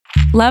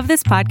Love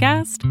this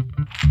podcast?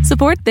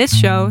 Support this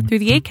show through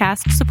the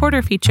Acast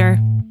supporter feature.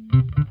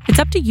 It's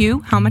up to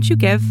you how much you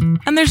give,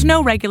 and there's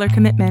no regular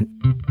commitment.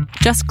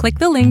 Just click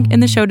the link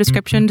in the show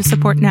description to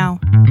support now.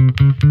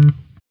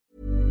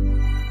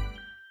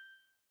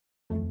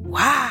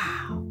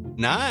 Wow.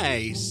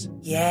 Nice.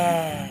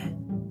 Yeah.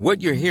 What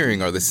you're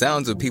hearing are the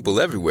sounds of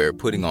people everywhere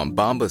putting on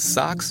Bombas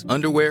socks,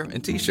 underwear,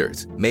 and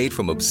T-shirts made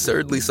from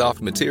absurdly soft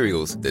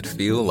materials that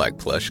feel like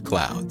plush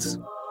clouds.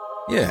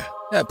 Yeah,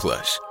 that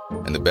plush.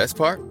 And the best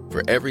part?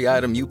 For every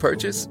item you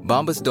purchase,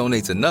 Bombas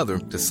donates another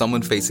to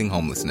someone facing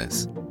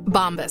homelessness.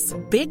 Bombas.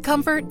 Big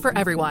comfort for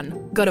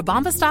everyone. Go to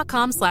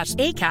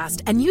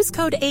bombas.com/ACAST and use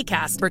code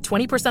ACAST for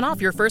 20%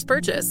 off your first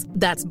purchase.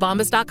 That's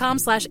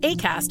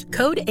bombas.com/ACAST.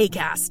 Code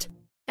ACAST.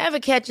 Ever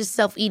catch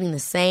yourself eating the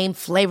same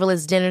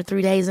flavorless dinner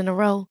 3 days in a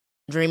row?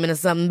 Dreaming of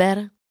something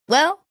better?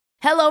 Well,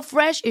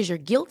 HelloFresh is your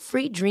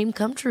guilt-free dream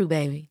come true,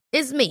 baby.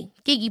 It's me,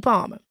 Keke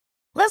Palmer.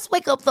 Let's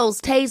wake up those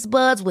taste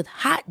buds with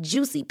hot,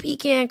 juicy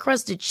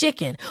pecan-crusted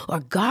chicken or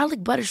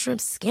garlic butter shrimp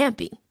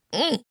scampi.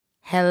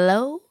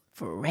 Hello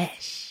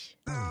Fresh.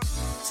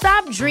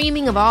 Stop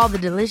dreaming of all the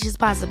delicious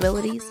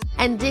possibilities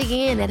and dig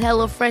in at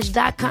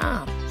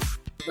HelloFresh.com.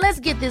 Let's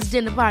get this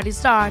dinner party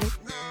started.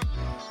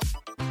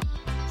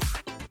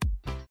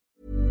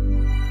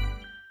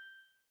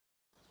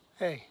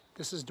 Hey,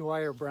 this is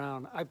Dwyer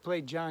Brown. I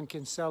played John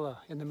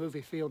Kinsella in the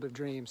movie Field of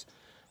Dreams,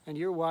 and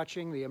you're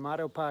watching the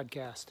Amato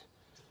Podcast.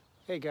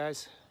 Hey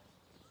guys,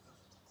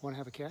 want to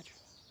have a catch?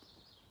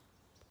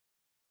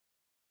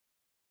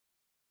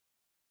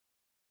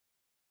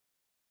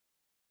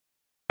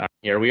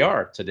 Here we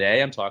are.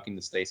 Today I'm talking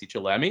to Stacey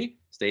Chillemi.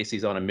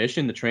 Stacey's on a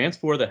mission to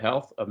transform the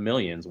health of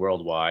millions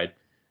worldwide.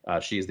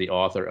 She's the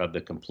author of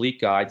The Complete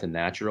Guide to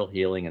Natural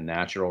Healing and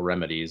Natural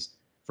Remedies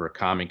for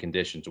Common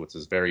Conditions, which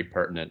is very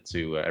pertinent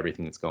to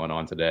everything that's going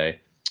on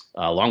today,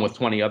 along with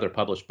 20 other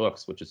published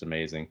books, which is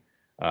amazing.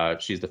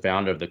 She's the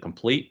founder of The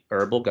Complete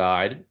Herbal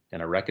Guide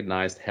and a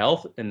recognized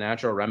health and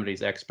natural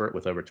remedies expert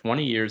with over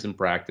 20 years in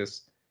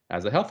practice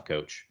as a health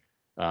coach.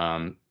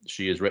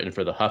 She has written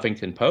for the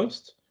Huffington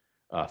Post,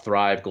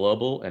 Thrive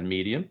Global, and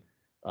Medium.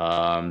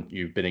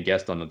 You've been a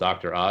guest on the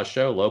Dr. Oz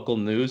Show, local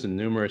news, and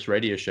numerous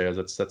radio shows.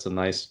 That's a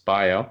nice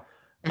bio.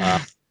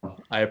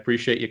 I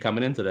appreciate you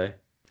coming in today.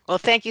 Well,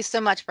 thank you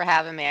so much for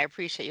having me. I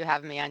appreciate you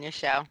having me on your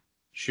show.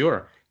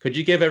 Sure. Could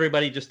you give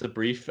everybody just a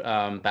brief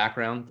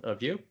background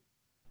of you?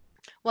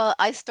 Well,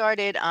 I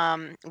started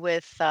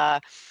with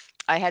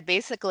I had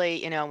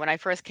basically, when I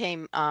first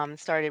I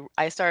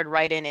started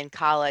writing in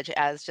college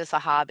as just a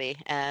hobby.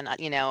 And,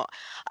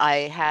 I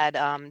had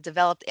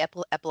developed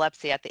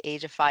epilepsy at the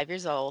age of 5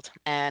 years old.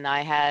 And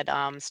I had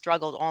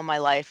struggled all my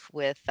life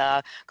with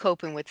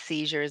coping with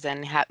seizures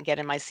and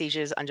getting my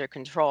seizures under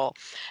control.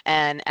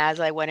 And as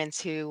I went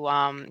into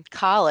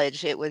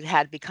college,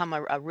 had become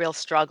a real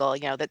struggle,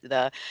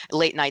 the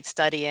late night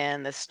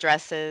studying, the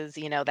stresses,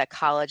 that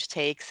college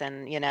takes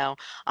and,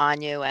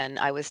 on you. And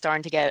I was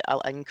starting to get an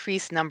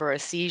increased number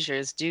of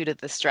seizures due to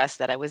the stress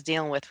that I was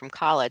dealing with from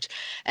college.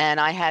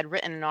 And I had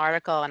written an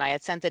article and I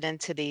had sent it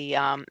into the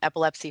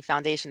Epilepsy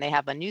Foundation. They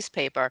have a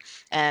newspaper,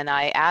 and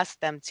I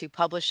asked them to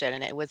publish it.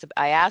 And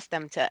I asked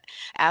them to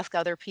ask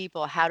other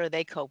people, how do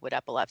they cope with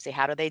epilepsy?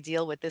 How do they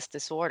deal with this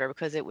disorder?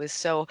 Because it was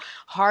so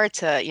hard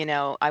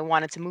to, I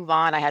wanted to move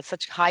on. I had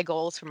such high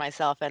goals for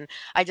myself, and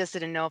I just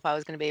didn't know if I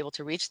was going to be able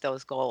to reach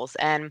those goals.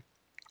 And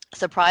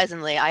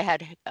surprisingly, I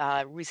had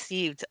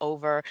received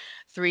over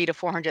 300 to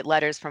 400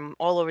 letters from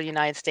all over the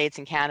United States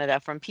and Canada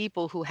from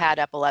people who had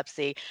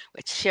epilepsy,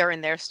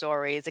 sharing their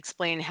stories,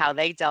 explaining how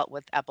they dealt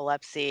with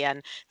epilepsy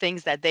and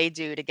things that they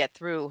do to get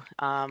through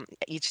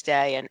each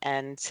day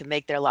and to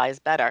make their lives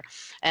better.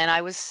 And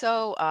I was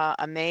so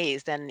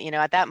amazed. And,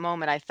 at that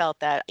moment, I felt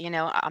that,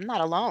 I'm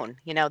not alone.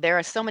 There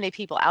are so many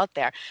people out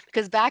there,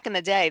 because back in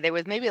the day, there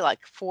was maybe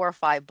like 4 or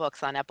 5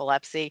 books on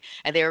epilepsy,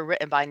 and they were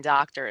written by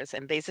doctors.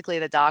 And basically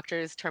the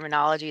doctors'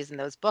 terminologies in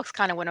those books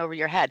kind of went over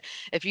your head.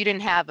 If you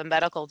didn't have a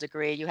medical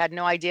degree, you had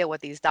no idea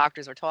what these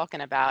doctors were talking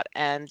about.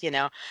 And,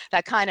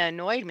 that kind of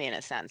annoyed me in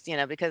a sense,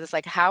 because it's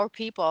like, how are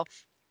people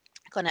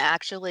going to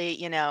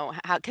actually,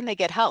 how can they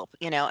get help,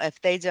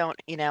 if they don't,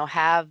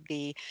 have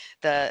the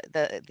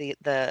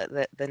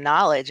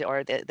knowledge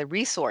or the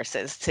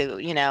resources to,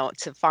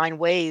 to find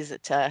ways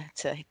to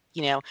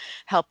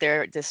help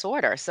their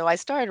disorder. So I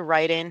started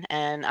writing,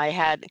 and I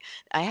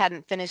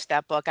hadn't finished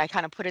that book. I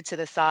kind of put it to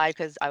the side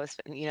because I was,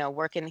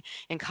 working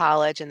in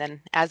college. And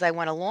then as I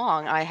went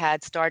along, I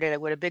had started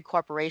with a big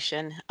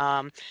corporation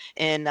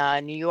in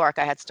New York.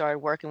 I had started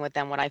working with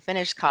them when I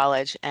finished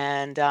college,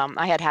 and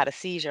I had a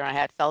seizure. I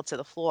had fell to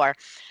the floor,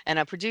 and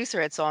a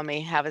producer had saw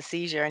me have a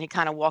seizure, and he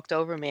kind of walked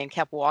over me and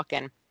kept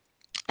walking.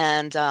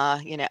 And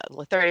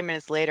 30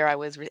 minutes later,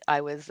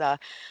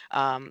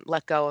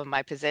 let go of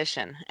my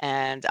position,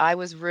 and I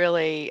was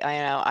really,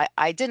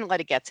 I didn't let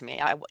it get to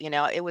me.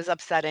 It was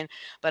upsetting,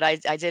 but I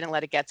didn't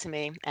let it get to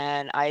me.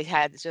 And I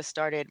had just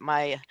started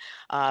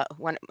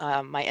when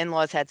my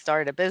in-laws had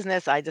started a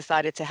business. I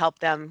decided to help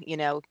them,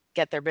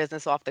 get their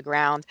business off the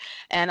ground,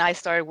 and I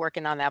started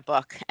working on that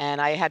book.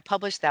 And I had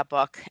published that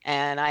book,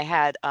 and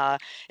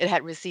it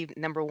had received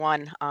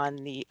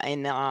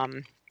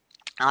 #1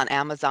 on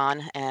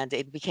Amazon, and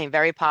it became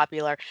very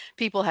popular.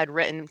 People had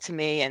written to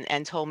me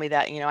and told me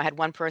that, I had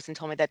one person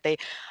told me that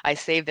I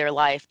saved their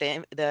life.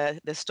 The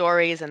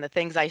stories and the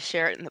things I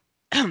shared in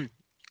the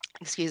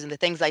excuse me, the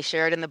things I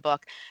shared in the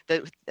book,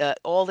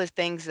 all the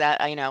things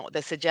that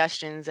the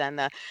suggestions and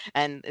the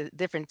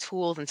different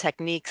tools and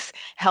techniques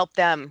help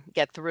them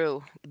get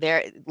through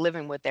their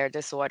living with their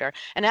disorder.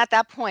 And at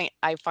that point,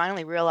 I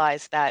finally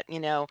realized that,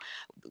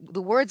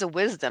 the words of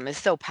wisdom is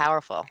so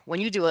powerful.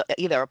 When you do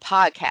either a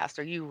podcast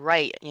or you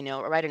write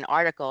an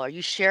article or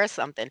you share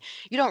something,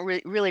 you don't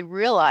really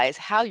realize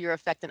how you're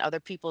affecting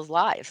other people's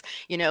lives.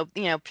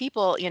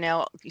 People,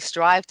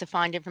 strive to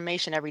find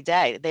information every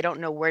day. They don't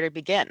know where to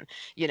begin,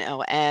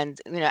 and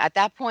at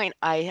that point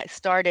I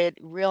started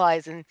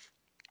realizing,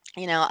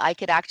 I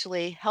could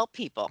actually help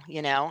people,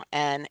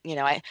 and,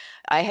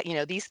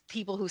 these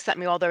people who sent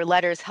me all their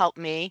letters helped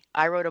me.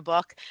 I wrote a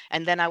book,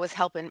 and then I was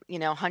helping,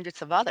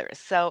 hundreds of others.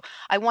 So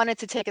I wanted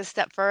to take a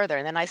step further.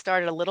 And then I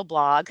started a little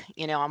blog,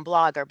 on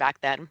Blogger back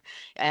then.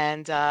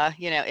 And,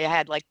 it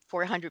had like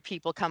 400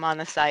 people come on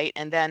the site.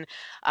 And then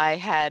I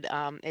had,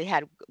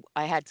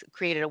 I had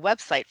created a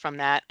website from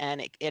that.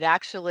 And it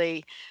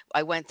actually,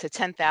 I went to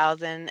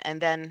 10,000.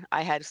 And then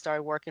I had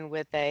started working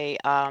with a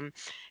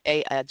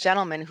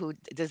gentleman who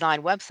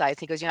designed websites.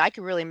 He goes, I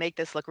could really make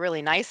this look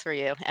really nice for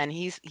you. And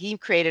he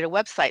created a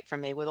website for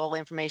me with all the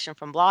information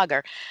from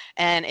Blogger.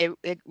 And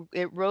it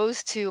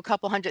rose to a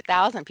couple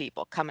 100,000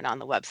 people coming on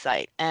the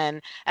website.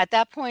 And at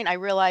that point, I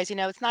realized,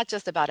 it's not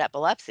just about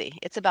epilepsy.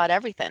 It's about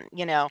everything.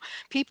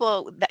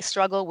 People that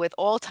struggle with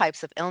all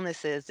types of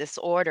illnesses,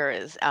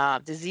 disorders,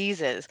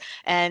 diseases.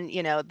 And,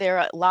 there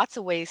are lots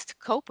of ways to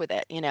cope with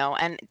it,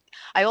 and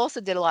I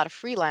also did a lot of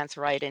freelance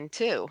writing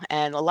too.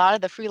 And a lot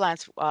of the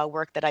freelance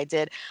work that I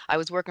did, I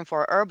was working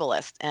for a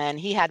herbalist, and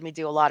he had me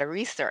do a lot of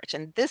research.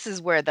 And this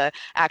is where the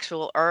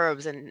actual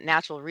herbs and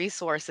natural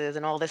resources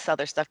and all this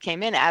other stuff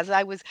came in. As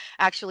I was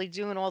actually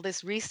doing all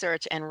this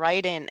research and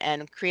writing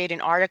and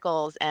creating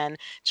articles and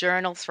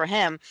journals for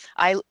him,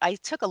 I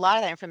took a lot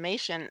of that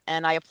information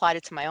and I applied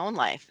it to my own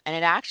life. And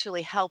it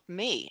actually helped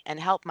me and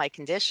helped my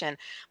condition.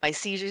 My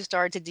seizures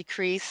started to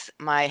decrease,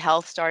 my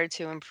health started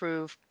to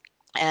improve,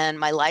 and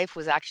my life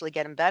was actually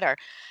getting better.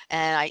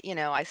 And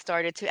I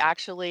started to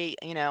actually,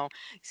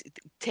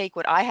 take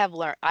what I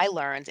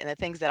learned and the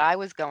things that I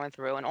was going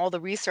through and all the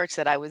research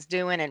that I was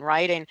doing and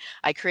writing.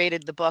 I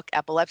created the book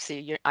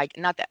Epilepsy,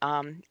 not the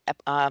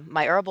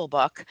my herbal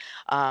book,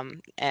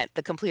 at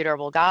the Complete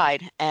Herbal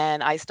Guide,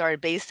 and I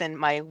started basing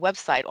my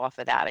website off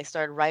of that. I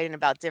started writing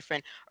about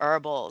different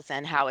herbals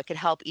and how it could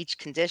help each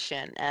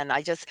condition. And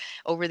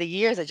over the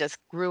years, I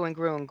just grew and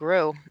grew and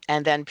grew.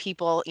 And then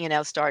people,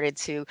 started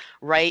to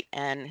write,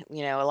 and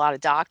a lot of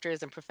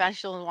doctors and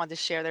professionals wanted to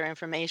share their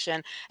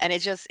information, and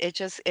it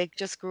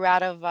just grew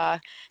out of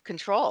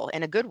control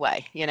in a good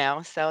way,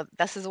 so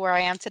this is where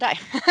I am today.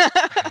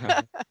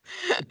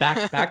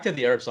 Back to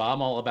the herbs. So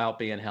I'm all about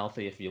being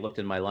healthy. If you looked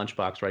in my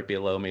lunchbox right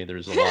below me,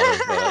 there's a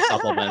lot of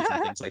supplements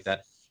and things like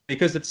that.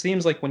 Because it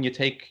seems like when you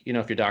take,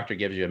 if your doctor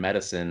gives you a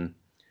medicine,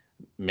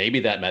 maybe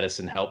that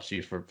medicine helps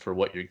you for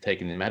what you're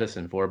taking the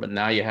medicine for, but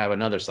now you have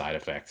another side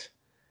effect.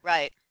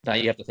 Right. Now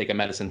you have to take a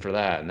medicine for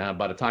that. Now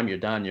by the time you're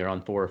done, you're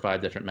on 4 or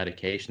 5 different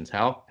medications.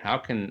 How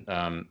can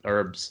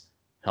herbs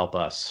help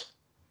us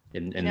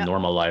in No,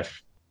 normal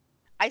life?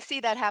 I see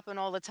that happen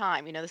all the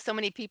time. So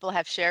many people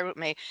have shared with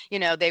me,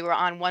 they were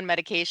on one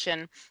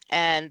medication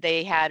and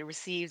they had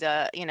received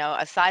a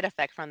side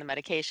effect from the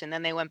medication.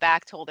 Then they went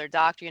back, told their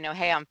doctor,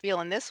 hey, I'm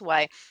feeling this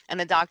way. And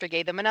the doctor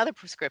gave them another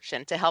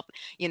prescription to help,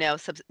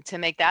 to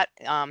make that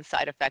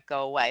side effect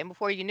go away. And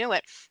before you knew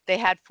it, they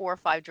had 4 or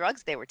 5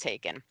 drugs they were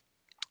taking.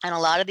 And a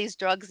lot of these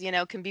drugs,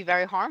 can be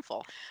very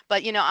harmful.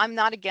 But, I'm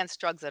not against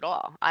drugs at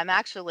all. I'm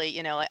actually,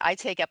 I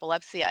take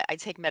epilepsy. I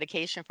take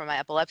medication for my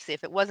epilepsy.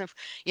 If it wasn't,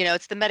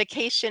 it's the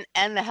medication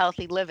and the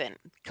healthy living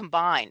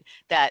combined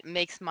that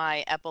makes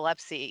my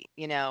epilepsy,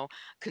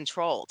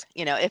 controlled.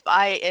 If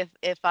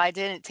I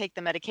didn't take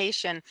the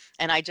medication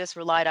and I just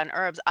relied on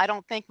herbs, I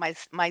don't think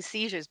my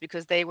seizures,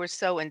 because they were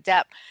so in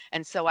depth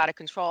and so out of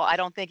control, I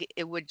don't think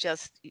it would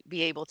just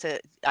be able to,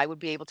 I would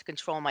be able to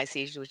control my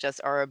seizures with just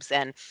herbs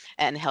and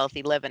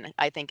healthy living.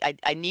 I think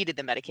I needed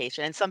the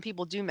medication, and some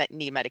people do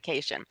need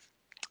medication.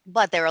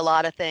 But there are a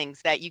lot of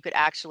things that you could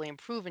actually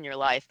improve in your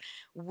life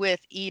with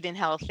eating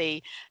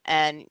healthy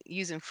and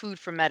using food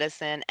for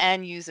medicine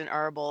and using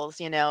herbals,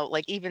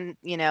 like even,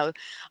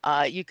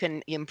 you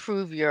can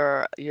improve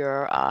your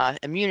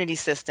immunity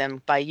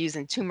system by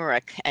using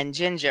turmeric and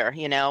ginger.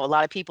 A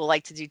lot of people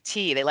like to do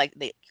tea.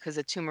 Because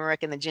the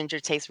turmeric and the ginger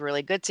taste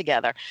really good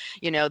together.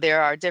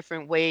 There are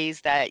different ways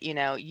that,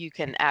 you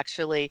can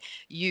actually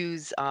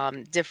use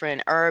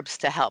different herbs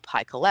to help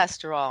high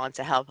cholesterol and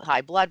to help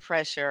high blood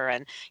pressure,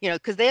 and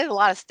because there's a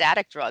lot of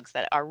static drugs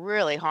that are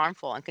really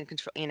harmful and can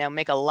control,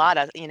 make a lot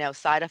of,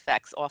 side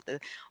effects off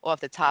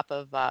the top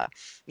of,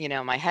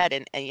 my head,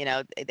 and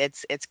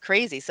it's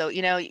crazy. So,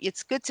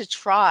 it's good to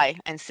try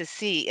and to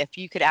see if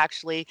you could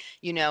actually,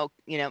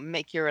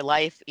 make your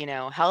life,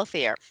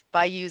 healthier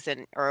by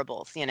using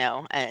herbals,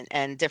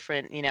 and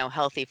different,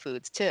 healthy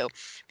foods too,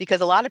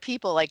 because a lot of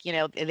people, like,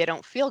 they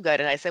don't feel good,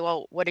 and I say,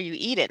 well, what are you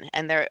eating?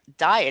 And their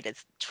diet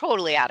is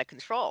totally out of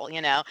control,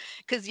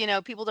 because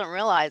people don't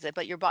realize it,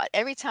 but your body,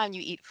 every time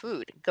you eat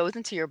food, it goes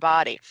into your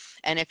body,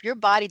 and if your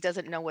body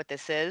doesn't know what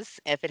this is,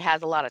 if it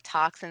has a lot of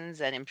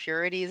toxins and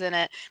impurities in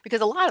it,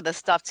 because a lot of the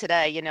stuff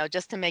today,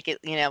 just to make it,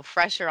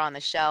 fresher on the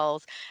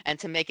shelves and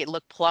to make it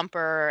look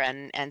plumper,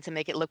 and to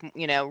make it look,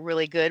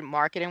 really good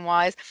marketing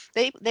wise,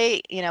 they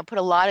put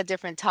a lot of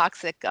different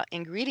toxic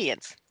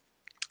ingredients,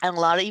 and a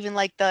lot of, even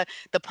like the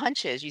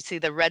punches, you see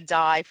the red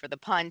dye for the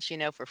punch,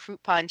 for fruit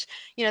punch,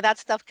 that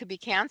stuff could be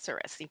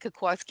cancerous. It could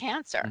cause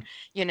cancer.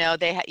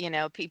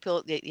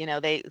 People,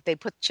 they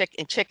put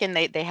chicken,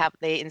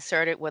 they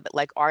insert it with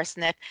like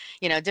arsenic,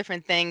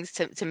 different things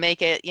to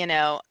make it,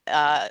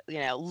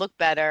 look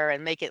better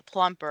and make it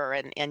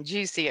plumper and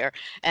juicier.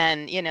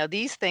 And,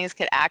 these things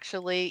could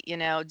actually,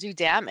 do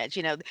damage.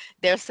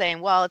 They're saying,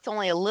 well, it's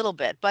only a little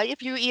bit, but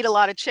if you eat a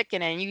lot of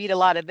chicken and you eat a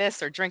lot of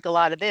this or drink a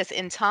lot of this,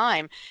 in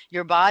time,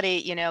 your body,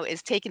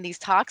 is taking these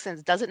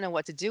toxins, doesn't know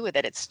what to do with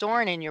it. It's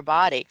storing in your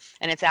body,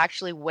 and it's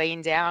actually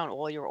weighing down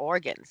all your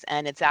organs.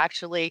 And it's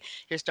actually,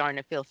 you're starting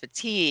to feel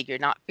fatigue. You're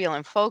not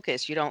feeling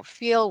focused. You don't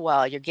feel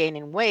well. You're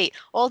gaining weight.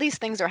 All these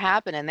things are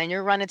happening. Then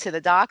you're running to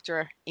the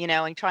doctor,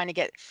 and trying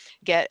to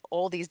get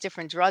all these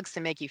different drugs to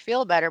make you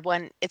feel better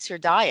when it's your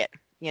diet,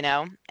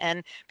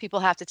 and people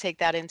have to take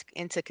that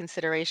into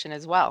consideration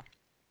as well.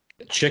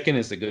 Chicken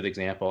is a good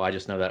example. I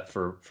just know that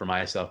for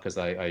myself because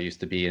I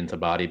used to be into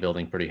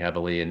bodybuilding pretty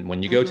heavily. And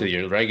when you go to Hmm.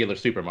 your regular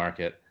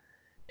supermarket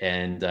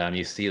and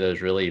you see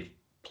those really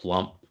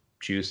plump,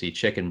 juicy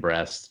chicken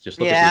breasts, just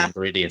look at the Yeah.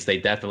 ingredients. They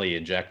definitely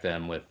inject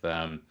them with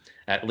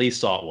at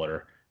least salt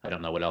water. I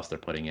don't know what else they're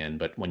putting in,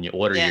 but when you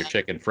order Yeah. your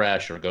chicken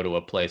fresh or go to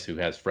a place who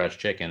has fresh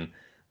chicken,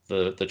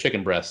 the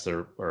chicken breasts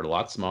are a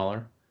lot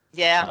smaller,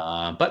 Yeah.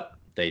 but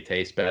they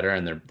taste better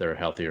and they're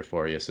healthier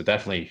for you. So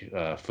definitely,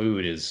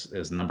 food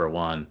is number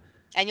one.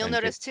 And you'll And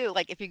notice too,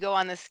 like if you go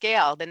on the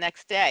scale the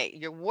next day,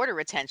 your water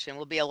retention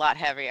will be a lot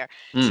heavier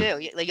mm,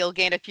 too. Like, you'll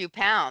gain a few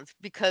pounds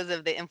because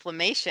of the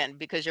inflammation,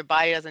 because your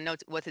body doesn't know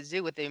what to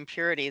do with the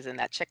impurities in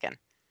that chicken.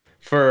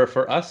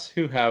 for us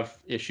who have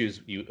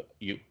issues, you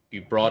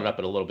brought it up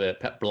a little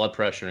bit, blood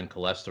pressure and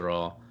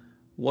cholesterol.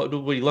 What do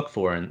we look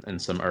for in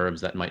some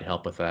herbs that might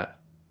help with that?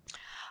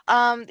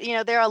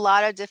 There are a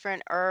lot of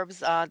different herbs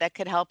that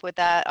could help with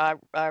that.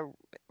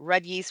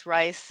 Red yeast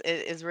rice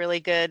is really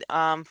good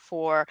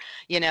for,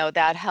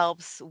 that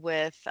helps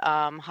with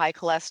high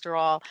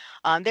cholesterol.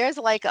 There's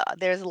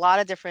a lot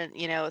of different,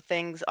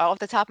 things off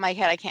the top of my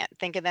head. I can't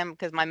think of them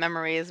because my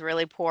memory is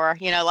really poor.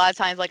 A lot of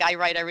times, like, I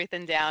write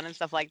everything down and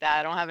stuff like that.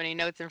 I don't have any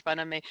notes in front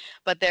of me,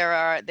 but there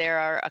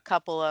are a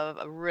couple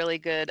of really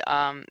good,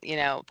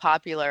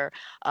 popular,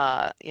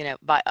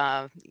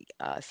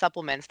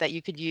 supplements that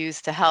you could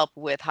use to help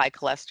with high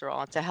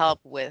cholesterol, to help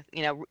with,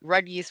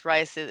 red yeast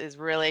rice is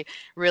really,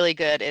 really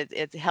good.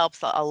 It helps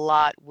a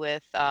lot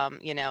with,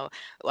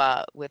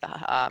 with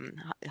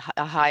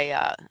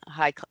high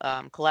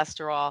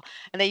cholesterol,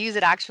 and they use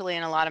it actually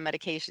in a lot of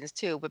medications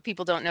too. But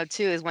people don't know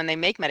too is when they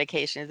make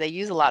medications, they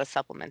use a lot of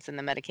supplements in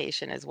the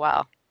medication as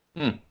well.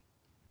 Hmm.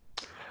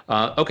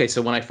 Okay,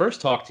 so when I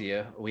first talked to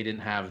you, we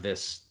didn't have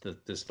this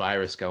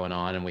virus going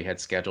on, and we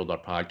had scheduled our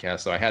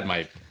podcast. So I had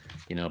my,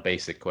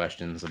 basic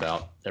questions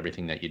about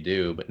everything that you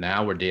do. But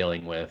now we're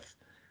dealing with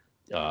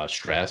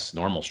stress,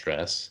 normal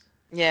stress,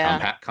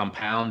 Yeah.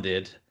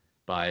 compounded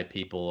by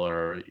people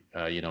are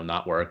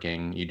not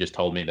working. You just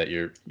told me that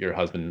your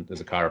husband is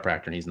a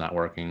chiropractor and he's not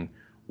working.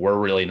 We're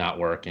really not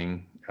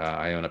working.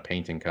 I own a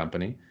painting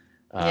company.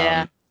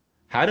 Yeah. Um,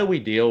 how do we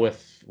deal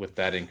with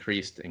that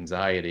increased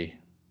anxiety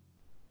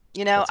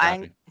You know, that's I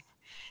happening?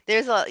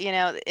 there's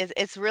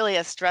it's really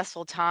a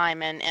stressful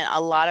time, and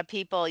a lot of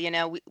people,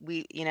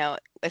 we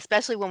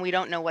especially when we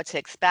don't know what to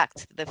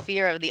expect. The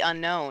fear of the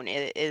unknown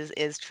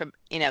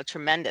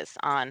tremendous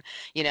on,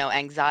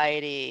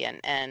 anxiety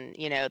and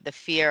the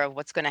fear of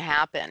what's going to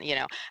happen.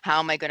 How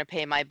am I going to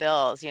pay my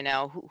bills?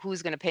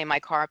 Who's going to pay my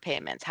car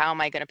payments? How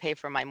am I going to pay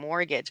for my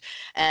mortgage?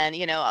 And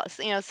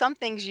some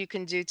things you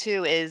can do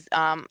too is,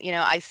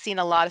 I've seen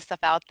a lot of stuff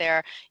out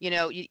there.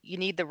 You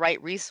need the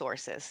right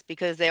resources,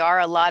 because there are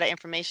a lot of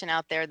information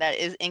out there that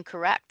is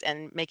incorrect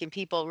and making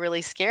people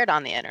really scared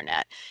on the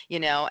internet.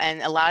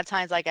 And a lot of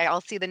times, like,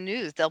 I'll see the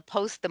news, they'll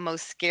post the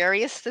most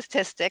scariest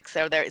statistics,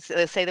 or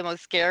they'll say the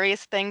most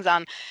scariest things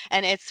on,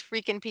 and it's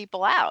freaking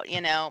people out.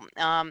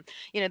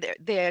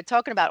 They're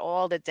talking about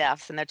all the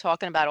deaths, and they're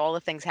talking about all the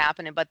things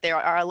happening, but there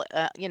are,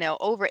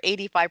 over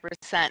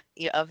 85%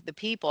 of the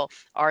people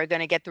are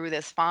going to get through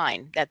this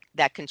fine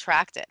that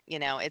contract it.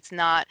 It's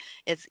not,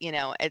 it's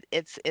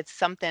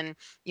something,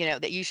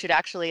 that you should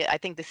actually, I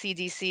think the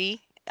CDC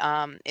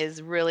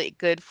is really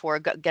good for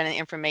getting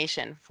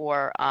information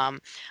for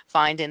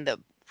finding the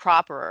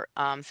proper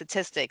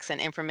statistics and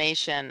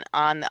information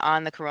on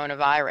the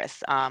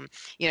coronavirus.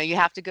 You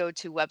have to go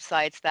to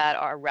websites that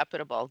are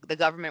reputable. The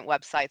government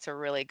websites are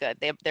really good.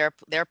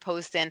 They're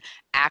posting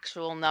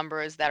actual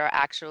numbers that are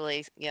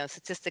actually,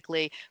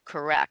 statistically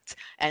correct,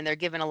 and they're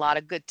giving a lot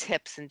of good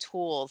tips and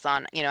tools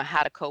on,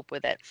 how to cope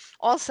with it.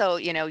 Also,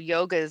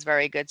 yoga is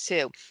very good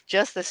too.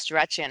 Just the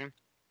stretching,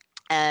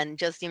 and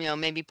just,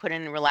 maybe put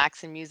in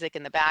relaxing music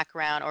in the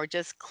background, or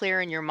just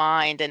clearing your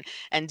mind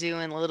and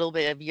doing a little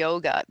bit of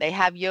yoga. They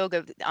have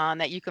yoga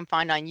that you can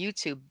find on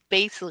YouTube,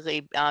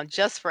 basically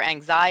just for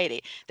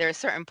anxiety. There are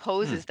certain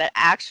poses that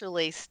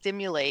actually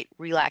stimulate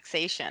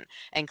relaxation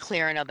and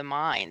clearing of the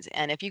mind.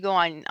 And if you go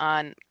on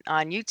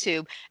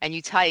YouTube and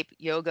you type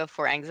yoga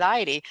for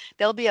anxiety,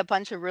 there'll be a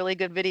bunch of really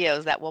good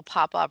videos that will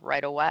pop up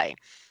right away.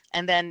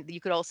 And then you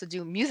could also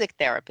do music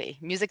therapy.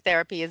 Music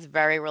therapy is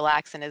very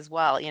relaxing as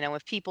well.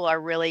 If people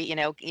are really,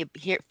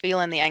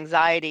 feeling the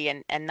anxiety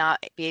and not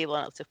be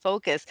able to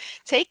focus,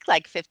 take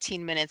like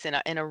 15 minutes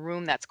in a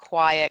room that's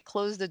quiet,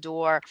 close the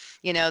door.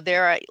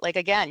 There are, like,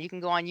 again, you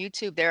can go on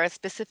YouTube. There are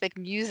specific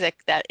music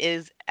that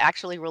is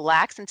actually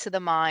relaxing to the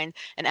mind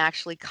and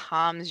actually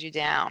calms you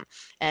down.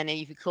 And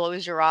if you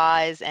close your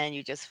eyes and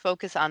you just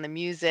focus on the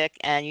music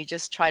and you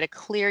just try to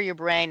clear your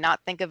brain,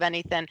 not think of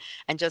anything,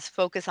 and just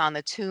focus on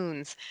the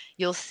tunes,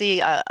 you'll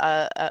see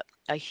a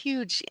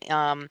huge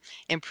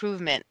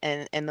improvement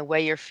in the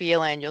way you're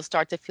feeling. You'll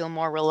start to feel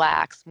more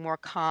relaxed, more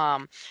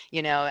calm,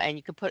 and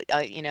you can put,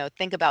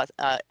 think about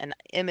an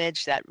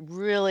image that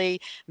really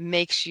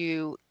makes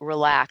you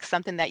relax,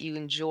 something that you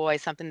enjoy,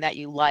 something that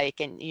you like,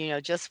 and,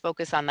 just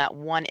focus on that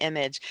one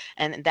image,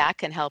 and that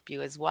can help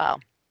you as well.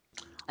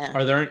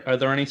 Are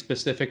there any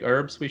specific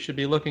herbs we should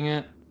be looking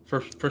at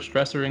for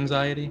stress or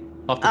anxiety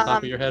off the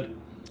top of your head?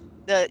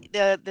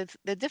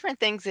 The different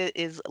things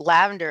is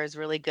lavender is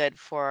really good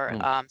for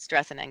Mm.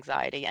 stress and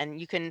anxiety, and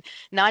you can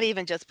not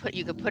even just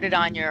you could put it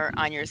on your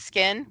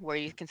skin where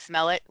you can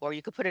smell it, or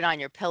you could put it on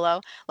your pillow.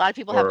 A lot of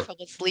people have Or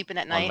trouble sleeping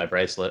at on night. my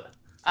bracelet.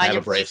 I On have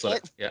your a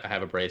bracelet. bracelet. Yeah, I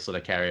have a bracelet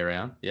I carry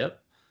around. Yep.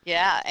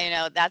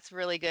 Yeah, that's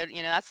really good.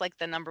 That's like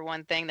the number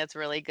one thing that's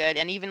really good.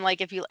 And even like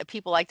if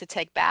people like to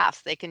take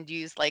baths, they can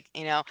use, like,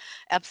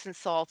 Epsom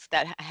salts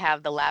that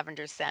have the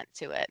lavender scent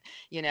to it.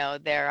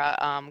 Their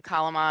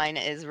calamine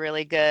is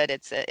really good.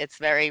 It's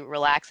very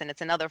relaxing.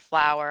 It's another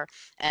flower,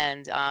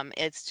 and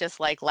it's just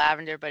like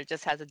lavender, but it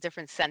just has a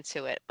different scent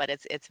to it. But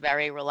it's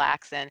very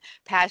relaxing.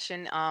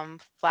 Passion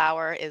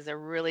flower is a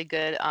really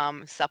good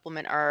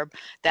supplement herb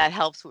that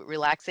helps with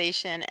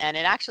relaxation, and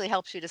it actually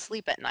helps you to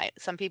sleep at night.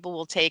 Some people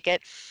will take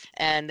it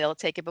and they'll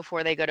take it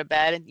before they go to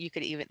bed.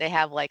 And they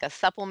have like a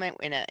supplement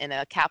in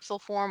a capsule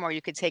form, or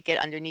you could take it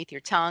underneath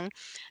your tongue,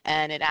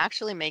 and it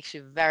actually makes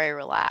you very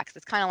relaxed.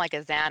 It's kind of like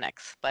a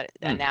Xanax, but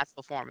a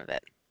natural form of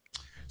it.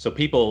 So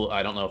people,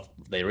 I don't know if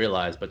they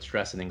realize, but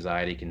stress and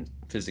anxiety can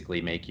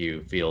physically make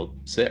you feel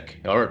sick,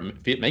 or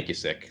make you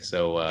sick.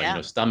 So, Yeah.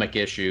 stomach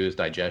issues,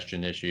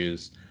 digestion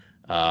issues,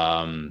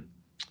 um,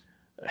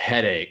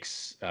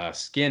 headaches,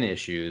 skin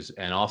issues,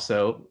 and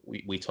also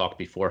we talked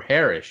before,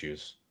 hair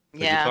issues.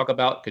 Yeah.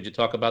 Could you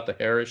talk about the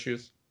hair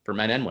issues for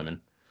men and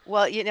women?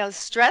 Well,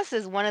 stress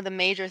is one of the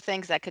major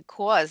things that could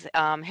cause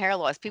hair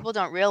loss. People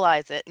don't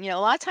realize it. A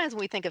lot of times when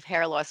we think of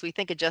hair loss, we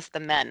think of just the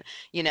men,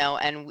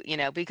 and,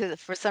 because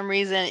for some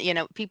reason,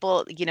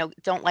 people,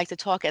 don't like to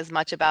talk as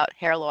much about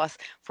hair loss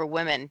for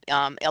women.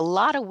 A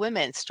lot of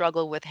women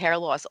struggle with hair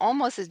loss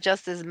almost as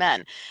just as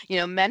men.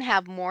 Men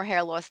have more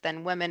hair loss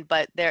than women,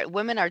 but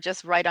women are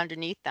just right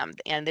underneath them.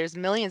 And there's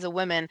millions of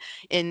women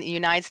in the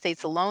United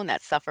States alone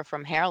that suffer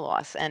from hair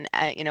loss. And,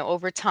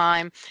 over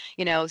time,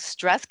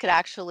 stress could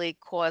actually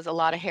cause cause a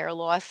lot of hair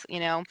loss.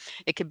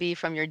 It could be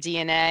from your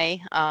DNA,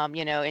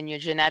 in your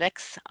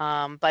genetics.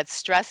 But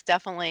stress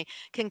definitely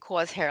can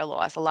cause hair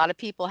loss. A lot of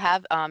people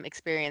have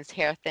experienced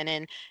hair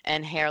thinning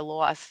and hair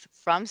loss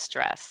from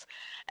stress.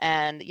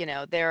 And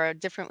there are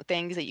different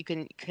things that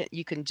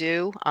you can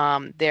do.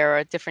 There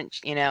are different,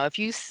 if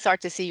you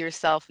start to see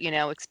yourself,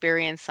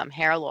 experience some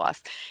hair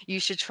loss, you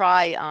should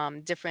try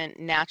different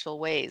natural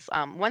ways.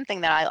 One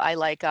thing that I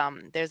like,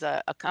 there's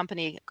a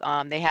company,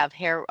 they have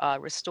hair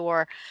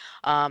restore.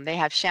 They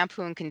have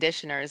shampoo and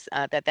conditioners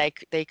that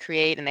they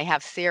create, and they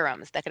have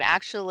serums that can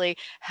actually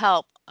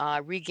help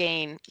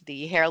regain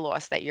the hair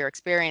loss that you're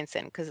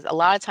experiencing. Because a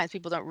lot of times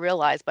people don't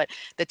realize, but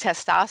the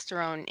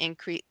testosterone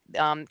increase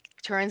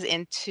turns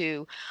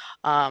into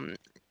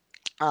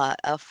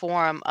a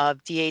form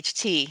of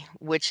DHT,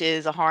 which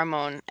is a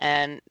hormone,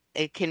 and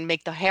it can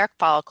make the hair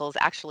follicles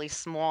actually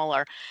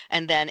smaller,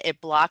 and then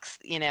it blocks,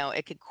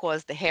 it could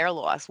cause the hair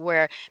loss,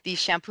 where these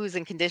shampoos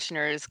and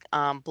conditioners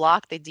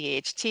block the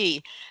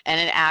DHT, and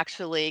it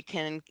actually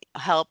can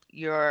help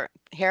your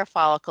hair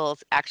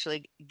follicles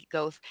actually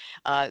go,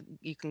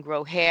 you can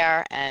grow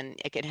hair, and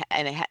it can,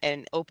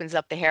 and opens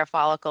up the hair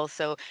follicles,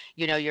 so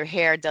your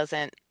hair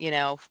doesn't, you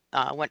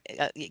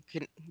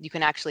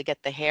can actually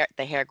get the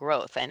hair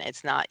growth, and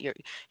it's not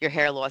your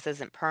hair loss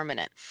isn't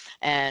permanent.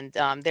 And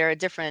there are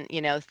different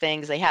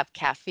things. They have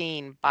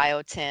caffeine,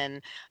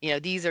 biotin.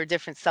 These are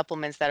different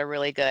supplements that are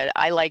really good.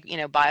 I like,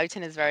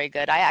 biotin is very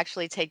good. I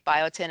actually take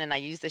biotin, and I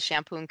use the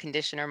shampoo and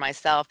conditioner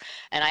myself.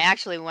 And I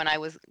actually, when I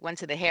went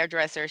to the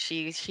hairdresser,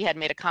 she had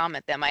made a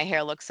comment that my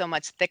hair looked so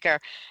much thicker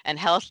and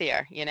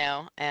healthier,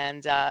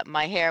 and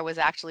my hair was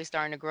actually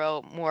starting to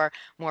grow more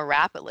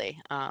rapidly.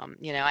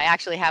 I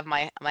actually have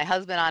my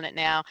husband on it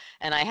now,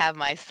 and I have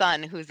my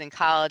son who's in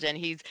college, and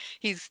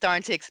he's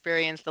starting to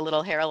experience the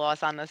little hair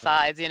loss on the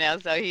sides,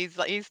 so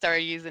he's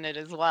started using it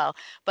as well.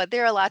 But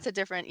there are lots of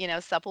different,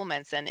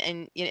 supplements, and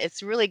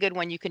it's really good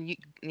when you can,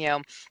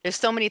 there's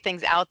so many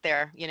things out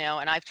there,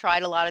 and I've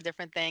tried a lot of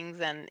different things,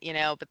 and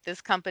but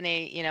this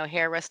company,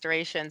 Hair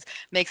Restorations,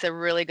 makes a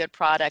really good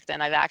product,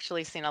 and I've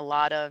actually seen a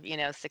lot of,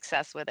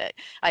 success with it.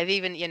 I've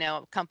even,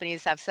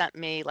 companies have sent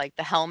me like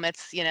the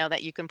helmets,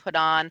 that you can put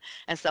on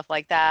and stuff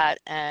like that.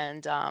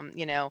 And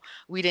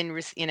we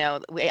didn't,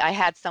 I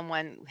had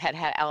someone had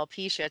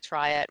alopecia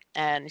try it,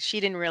 and she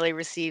didn't really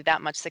receive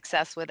that much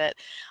success with it.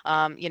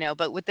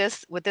 But with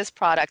this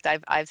product,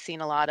 I've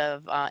seen a lot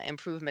of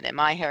improvement in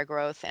my hair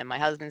growth and my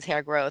husband's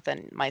hair growth,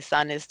 and my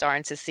son is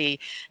starting to see,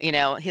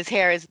 his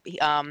hair is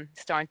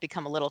starting to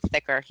become a little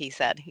thicker, he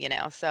said,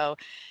 so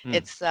Hmm.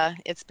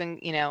 it's been,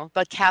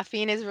 but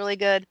caffeine is really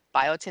good,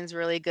 biotin's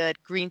really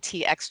good, green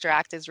tea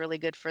extract is really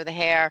good for the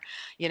hair,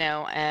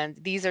 and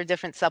these are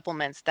different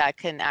supplements that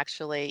can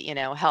actually,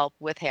 help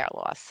with hair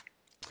loss.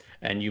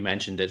 And you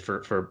mentioned it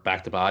for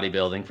back to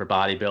bodybuilding, for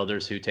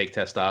bodybuilders who take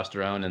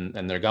testosterone,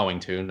 and they're going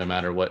to, no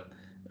matter what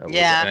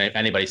Yeah,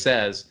 anybody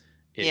says,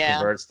 it yeah,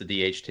 converts to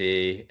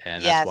DHT.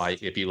 And that's yes, why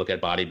if you look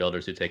at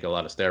bodybuilders who take a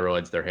lot of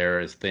steroids, their hair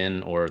is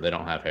thin or they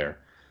don't have hair.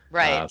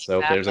 right, So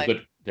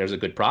exactly. there's a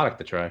good product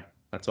to try.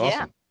 That's Yeah.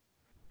 awesome.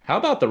 How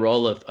about the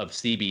role of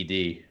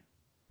CBD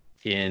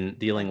in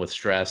dealing with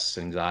stress,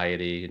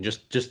 anxiety, and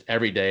just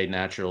everyday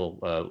natural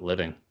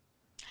living?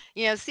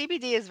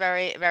 CBD is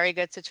very, very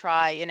good to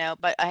try,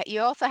 but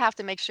you also have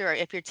to make sure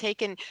if you're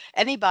taking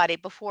anybody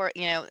before,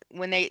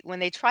 when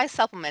they try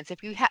supplements,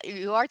 if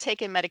you are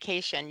taking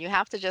medication, you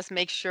have to just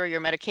make sure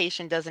your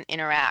medication doesn't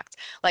interact.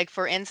 Like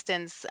for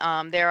instance,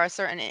 there are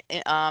certain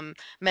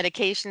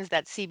medications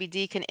that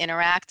CBD can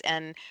interact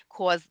and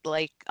cause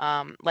like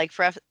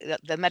for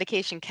the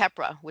medication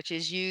Keppra, which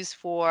is used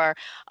for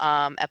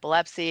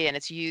epilepsy, and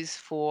it's used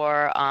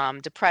for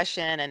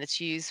depression, and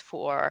it's used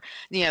for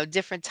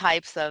different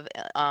types of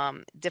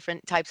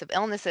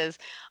illnesses,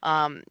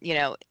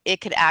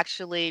 it could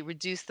actually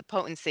reduce the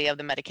potency of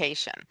the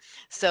medication.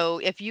 So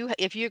if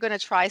you're going to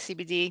try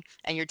CBD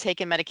and you're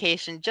taking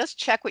medication, just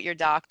check with your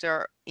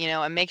doctor,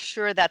 and make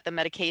sure that the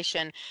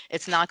medication,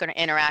 it's not going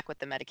to interact with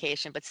the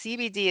medication. But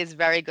CBD is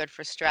very good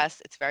for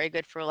stress. It's very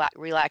good for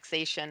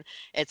relaxation.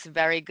 It's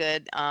very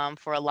good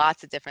for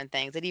lots of different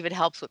things. It even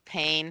helps with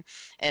pain.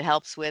 It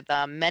helps with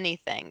many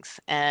things,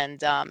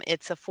 and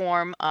it's a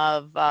form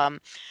of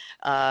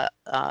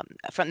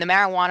from the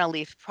marijuana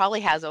leaf, probably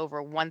has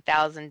over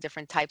 1,000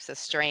 different types of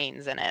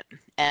strains in it,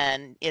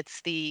 and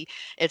it's the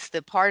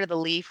part of the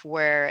leaf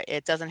where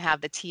it doesn't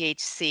have the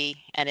THC,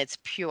 and it's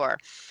pure,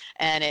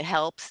 and it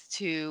helps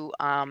to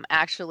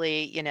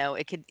actually,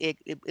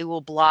 it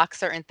will block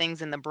certain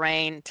things in the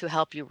brain to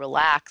help you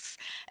relax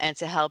and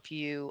to help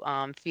you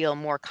feel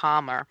more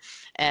calmer.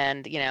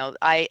 And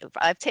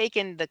I've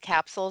taken the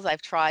capsules,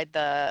 I've tried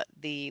the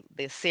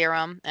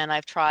serum, and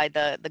I've tried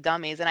the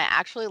gummies, and I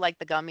actually like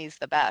the gummies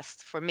the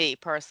best for me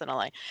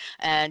personally.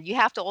 And you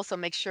have to also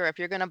make sure, if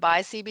you're going to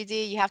buy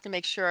CBD, you have to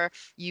make sure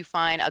you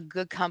find a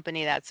good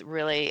company that's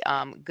really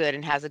good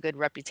and has a good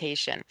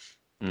reputation.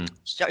 Mm.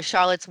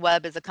 Charlotte's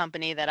Web is a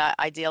company that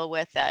I deal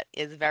with that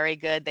is very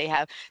good.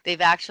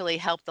 They've actually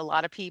helped a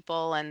lot of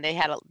people, and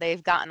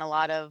they've gotten a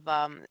lot of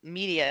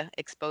media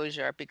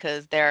exposure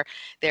because their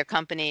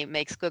company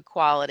makes good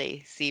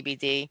quality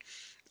CBD.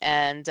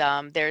 And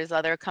there's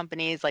other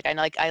companies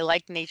I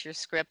like Nature's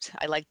Script.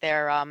 I like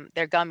their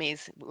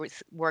gummies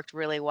worked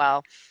really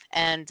well.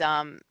 And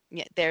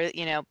yeah, there,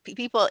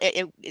 people,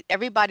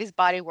 everybody's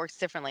body works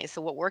differently.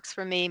 So what works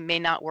for me may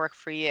not work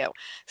for you.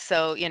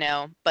 So,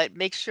 but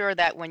make sure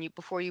that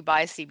before you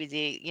buy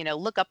CBD,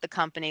 look up the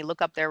company,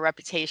 look up their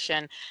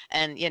reputation,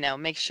 and,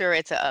 make sure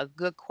it's a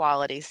good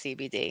quality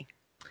CBD.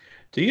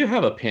 Do you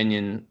have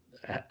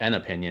an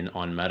opinion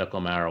on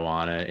medical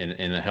marijuana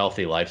in a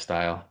healthy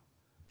lifestyle?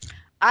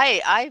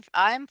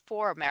 I'm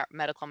for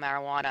medical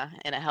marijuana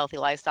in a healthy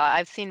lifestyle.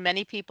 I've seen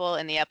many people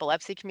in the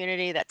epilepsy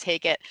community that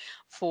take it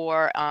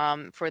for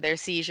their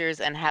seizures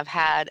and have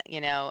had,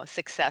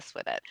 success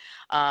with it.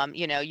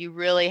 You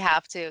really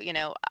have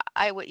to,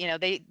 I would,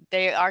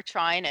 they are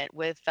trying it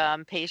with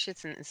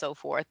patients and so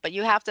forth, but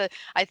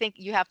I think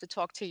you have to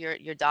talk to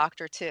your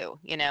doctor too,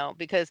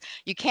 because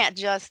you can't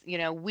just,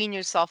 wean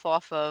yourself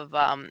off of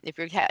if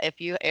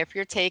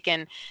you're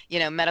taking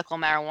medical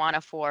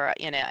marijuana for,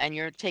 and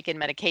you're taking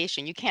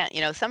medication, you can't,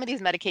 some of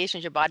these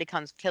medications, your body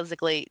comes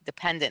physically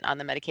dependent on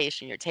the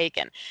medication you're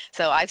taking.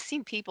 So I've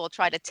seen people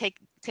try to take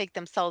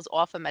themselves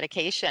off of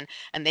medication,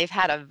 and they've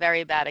had a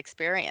very bad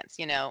experience.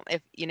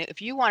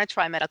 If you want to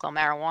try medical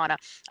marijuana,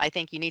 I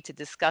think you need to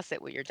discuss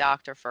it with your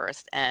doctor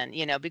first. And,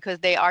 because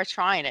they are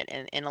trying it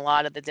in a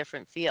lot of the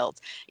different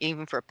fields,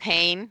 even for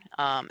pain.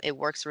 It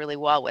works really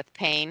well with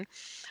pain.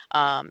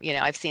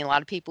 I've seen a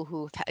lot of people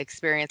who've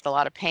experienced a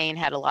lot of pain,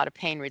 had a lot of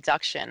pain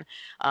reduction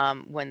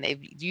when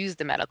they've used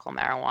the medical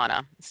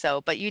marijuana. So,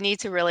 but you need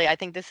to really, I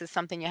think this is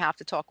something you have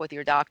to talk with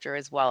your doctor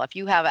as well. If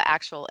you have an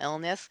actual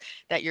illness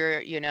that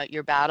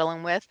you're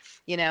battling with,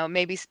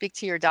 maybe speak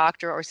to your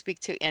doctor or speak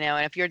to,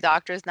 and if your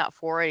doctor is not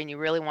for it and you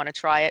really want to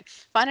try it,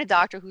 find a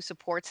doctor who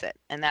supports it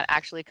and that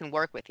actually can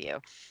work with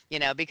you,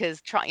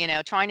 because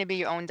trying to be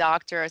your own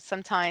doctor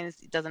sometimes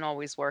doesn't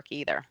always work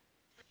either.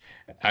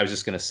 I was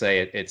just going to say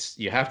it's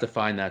you have to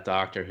find that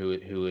doctor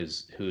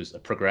who's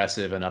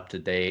progressive and up to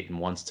date and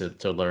wants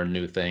to learn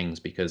new things,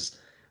 because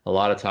a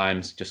lot of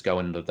times just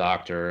going to the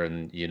doctor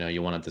and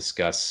you want to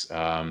discuss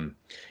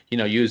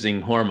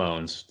using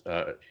hormones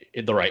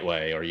in the right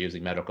way or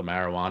using medical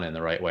marijuana in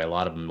the right way. A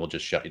lot of them will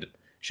just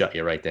shut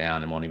you right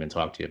down and won't even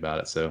talk to you about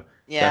it. So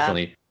Yeah.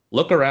 definitely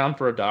look around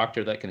for a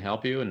doctor that can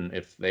help you, and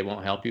if they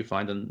won't help you,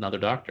 find another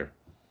doctor.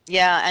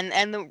 Yeah,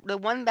 and the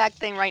one bad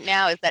thing right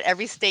now is that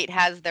every state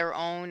has their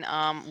own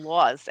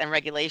laws and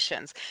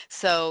regulations.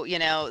 So,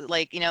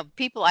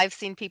 I've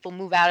seen people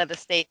move out of the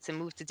states and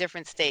move to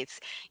different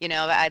states.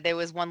 There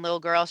was one little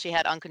girl, she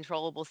had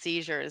uncontrollable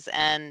seizures,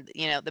 and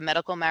the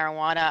medical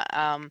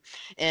marijuana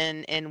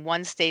in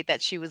one state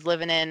that she was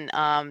living in,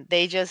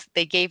 they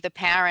gave the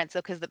parents,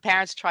 because the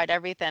parents tried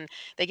everything.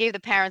 They gave the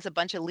parents a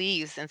bunch of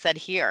leaves and said,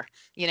 here,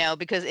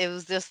 because it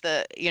was just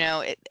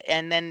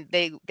and then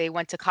they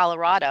went to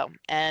Colorado,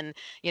 and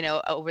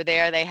over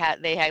there they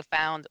had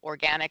found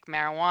organic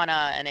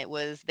marijuana, and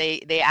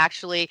they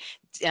actually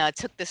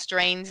took the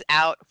strains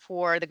out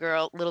for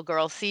the little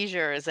girl's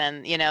seizures,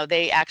 and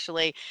they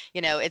actually,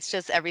 it's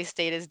just every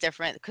state is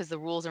different because the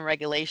rules and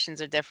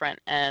regulations are different.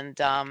 And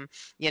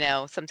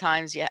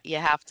sometimes you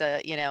have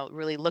to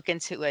really look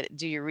into it,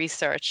 do your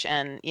research,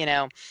 and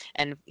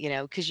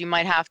because you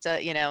might have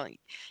to,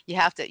 you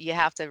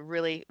have to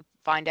really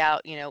find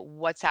out,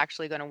 what's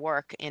actually going to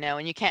work,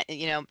 and you can't,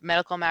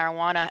 medical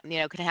marijuana,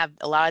 can have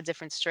a lot of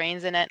different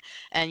strains in it,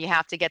 and you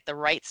have to get the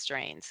right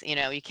strains.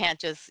 You can't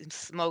just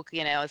smoke,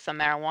 some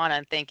marijuana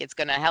and think it's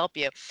going to help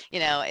you.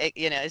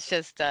 It's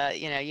just,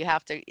 you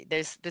have to,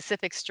 there's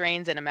specific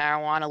strains in a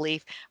marijuana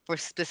leaf for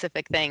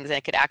specific things, and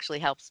it could actually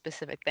help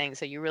specific things.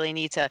 So you really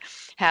need to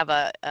have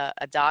a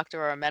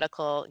doctor or a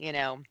medical,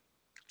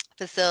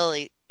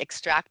 facility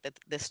extract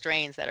the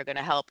strains that are going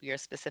to help your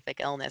specific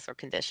illness or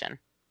condition.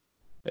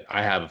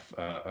 I have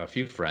a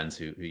few friends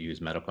who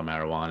use medical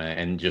marijuana,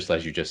 and just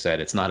as you just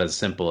said, it's not as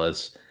simple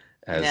as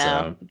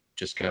No.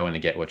 just going to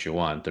get what you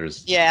want.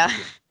 Yeah.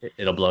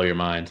 It'll blow your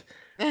mind.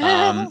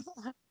 Um,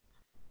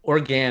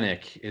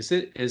 Organic, is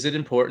it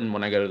important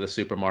when I go to the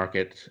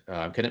supermarket?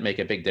 Can it make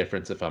a big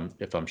difference if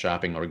I'm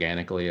shopping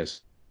organically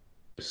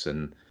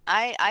and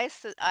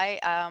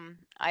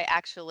I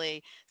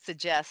actually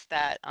suggest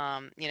that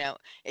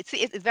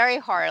it's very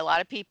hard. A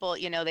lot of people,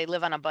 they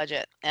live on a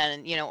budget,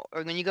 and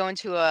or when you go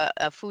into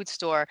a food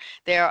store,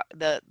 the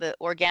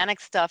organic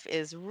stuff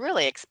is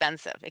really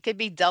expensive. It could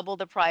be double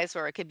the price,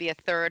 or it could be a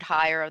third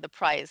higher of the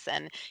price.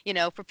 And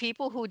for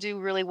people who do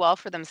really well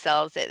for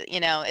themselves,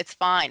 it's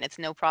fine, it's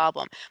no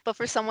problem. But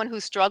for someone who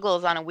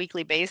struggles on a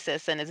weekly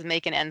basis and is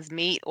making ends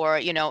meet, or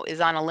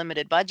is on a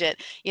limited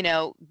budget,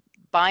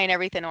 buying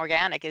everything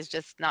organic is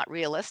just not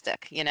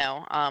realistic.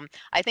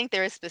 I think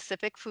there is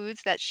specific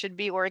foods that should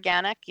be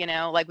organic,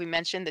 like we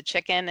mentioned, the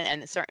chicken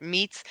and certain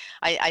meats.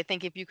 I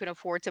think if you can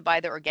afford to buy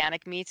the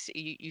organic meats,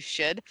 you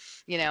should.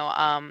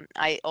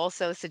 I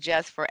also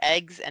suggest for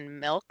eggs and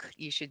milk,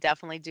 you should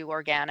definitely do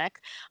organic.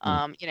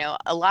 Mm.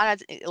 A lot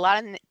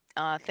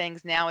of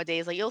things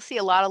nowadays, like you'll see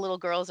a lot of little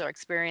girls are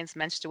experience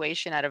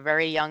menstruation at a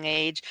very young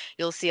age.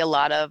 You'll see a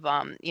lot of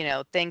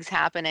things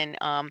happening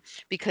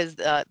because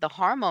the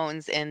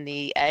hormones in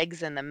the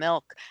eggs and the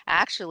milk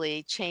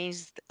actually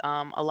changed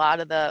a lot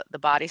of the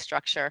body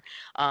structure,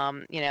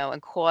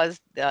 and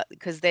caused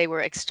because they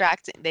were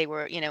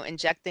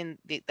injecting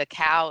the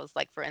cows,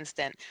 like for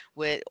instance,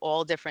 with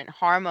all different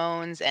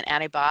hormones and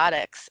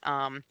antibiotics.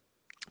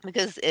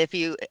 Because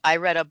I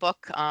read a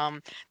book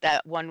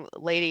that one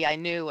lady I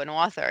knew, an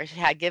author, she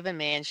had given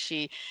me, and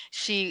she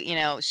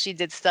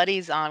did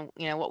studies on,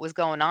 what was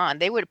going on.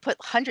 They would put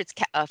hundreds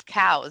of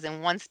cows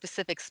in one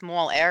specific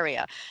small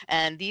area,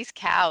 and these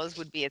cows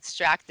would be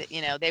extracted.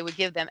 They would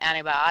give them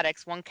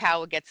antibiotics. One cow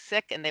would get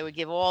sick, and they would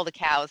give all the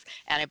cows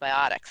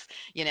antibiotics.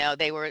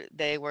 They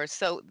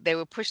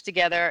were pushed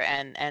together,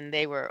 and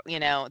they were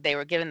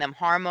giving them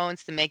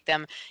hormones to make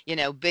them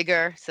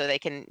bigger, so they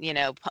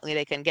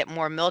can get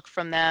more milk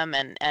from them.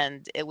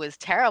 And it was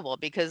terrible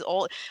because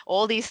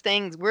all these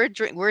things, we're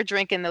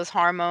drinking those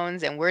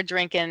hormones, and we're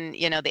drinking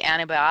the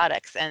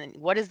antibiotics, and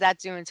what is that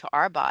doing to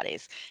our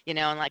bodies?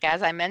 And like,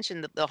 as I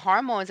mentioned, the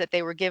hormones that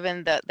they were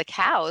giving the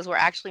cows were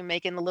actually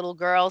making the little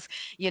girls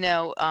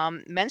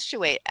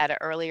menstruate at an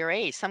earlier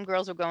age. Some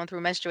girls were going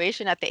through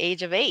menstruation at the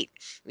age of 8,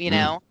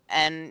 Mm.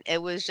 and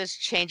it was just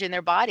changing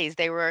their bodies.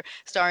 They were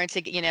starting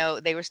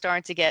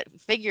to get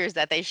figures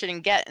that they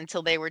shouldn't get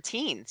until they were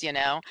teens,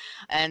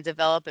 and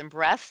developing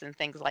breasts and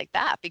things like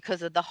that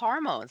because of the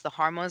hormones. The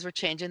hormones were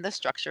changing the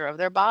structure of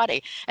their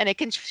body, and it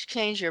can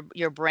change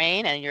your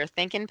brain and your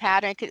thinking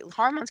pattern.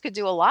 Hormones could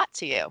do a lot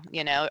to you.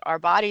 Our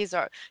bodies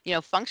are,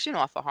 function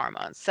off of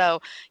hormones.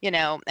 So,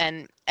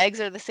 and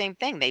eggs are the same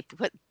thing.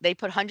 They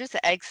put hundreds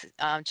of eggs,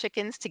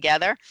 chickens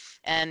together,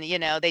 and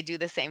they do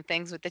the same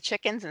things with the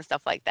chickens and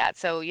stuff like that.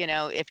 So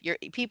if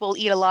people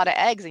eat a lot of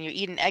eggs and you're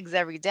eating eggs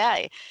every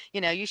day,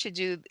 you should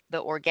do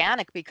the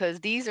organic, because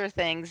these are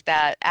things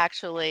that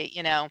actually,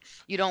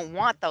 you don't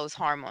want those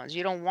hormones.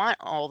 You don't want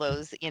all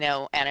those,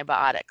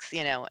 antibiotics,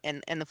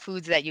 in the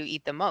foods that you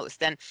eat the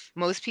most. And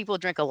most people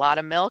drink a lot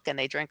of milk, and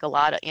they drink a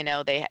lot of,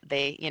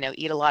 they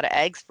eat a lot of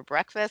eggs for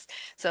breakfast.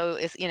 So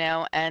it's,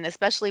 and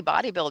especially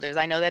bodybuilders,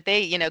 I know that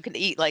they, can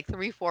eat like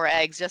 3, 4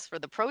 eggs just for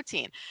the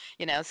protein,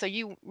 so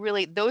you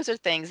really, those are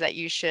things that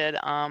you should,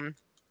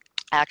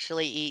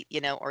 actually eat,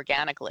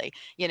 organically,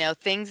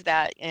 things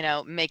that,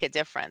 make a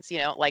difference,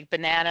 like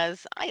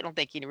bananas. I don't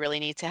think you really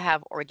need to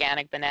have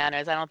organic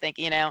bananas. I don't think,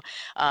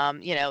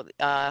 um, you know,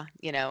 uh,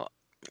 you know,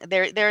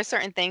 there are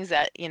certain things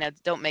that,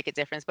 don't make a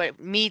difference, but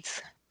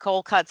meats,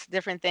 cold cuts,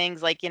 different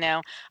things, like,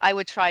 I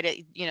would try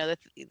to,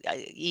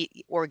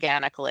 eat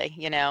organically.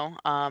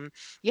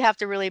 You have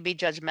to really be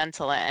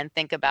judgmental and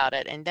think about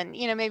it, and then,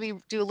 maybe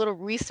do a little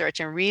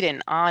research and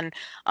reading on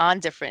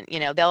different,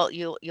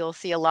 you'll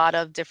see a lot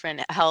of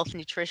different health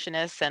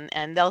nutritionists,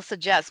 and they'll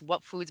suggest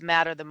what foods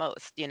matter the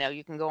most.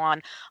 You can go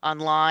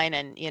online,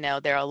 and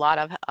there are a lot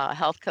of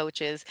health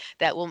coaches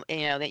that will,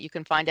 that you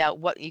can find out,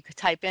 what you could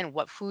type in,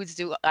 what foods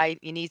you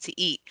need to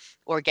eat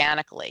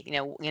organically,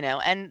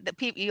 and the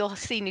people, you'll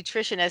see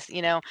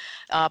nutritionists,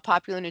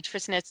 popular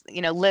nutritionists,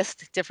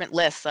 list different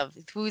lists of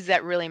foods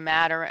that really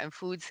matter, and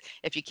foods,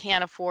 if you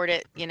can't afford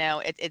it,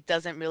 it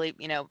doesn't really,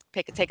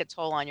 take a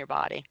toll on your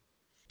body.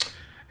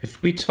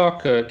 If we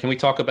talk, can we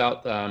talk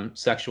about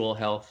sexual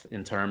health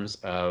in terms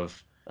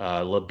of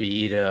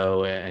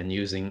libido and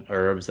using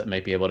herbs that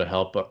might be able to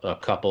help a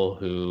couple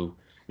who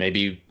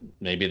maybe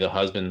the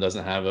husband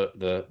doesn't have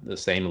the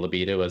same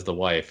libido as the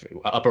wife,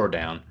 up or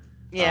down?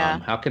 Yeah.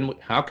 How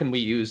can we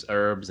use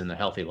herbs in a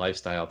healthy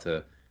lifestyle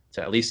to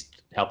at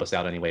least help us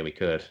out any way we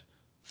could?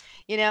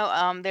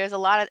 There's a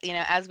lot of,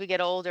 as we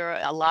get older,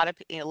 a lot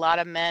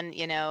of men,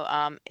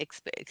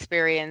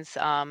 experience,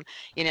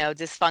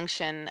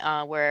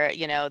 dysfunction, where,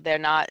 they're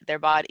not, their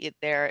body,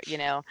 they're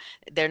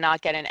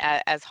not getting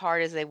as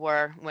hard as they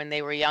were when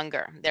they were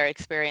younger. Their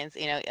experience,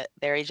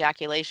 their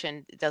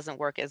ejaculation doesn't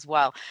work as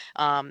well.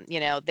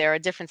 There are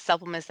different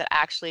supplements that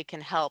actually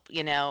can help,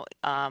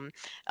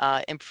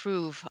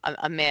 improve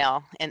a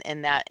male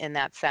in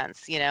that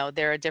sense.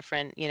 There are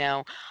different,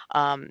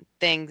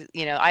 things,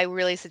 I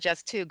really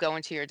suggest too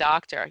going to your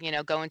doctor,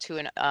 going to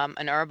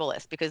an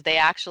herbalist, because they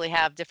actually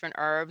have different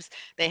herbs.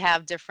 They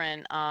have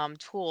different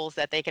tools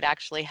that they could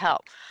actually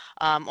help.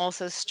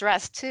 Also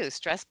stress too.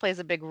 Stress plays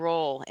a big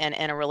role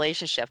in a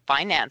relationship.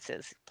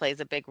 Finances plays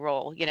a big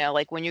role.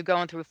 Like when you're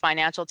going through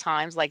financial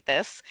times like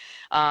this,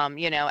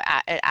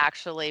 it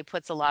actually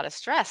puts a lot of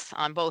stress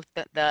on both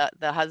the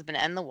husband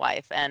and the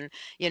wife. And,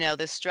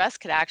 the stress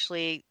could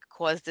actually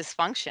cause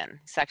dysfunction,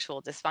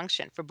 sexual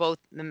dysfunction for both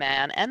the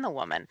man and the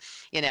woman.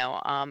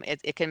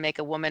 It can make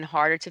a woman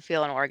harder to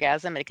feel an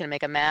orgasm. It can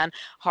make a man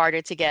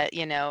harder to get,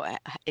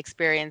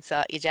 experience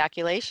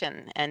ejaculation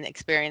and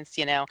experience,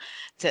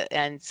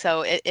 and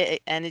so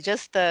and it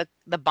just the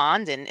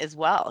bonding as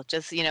well.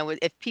 Just,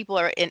 if people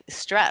are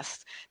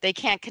stressed, they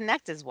can't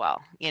connect as well.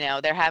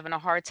 They're having a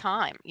hard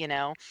time,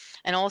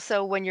 and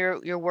also when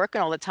you're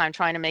working all the time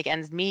trying to make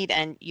ends meet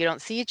and you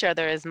don't see each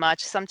other as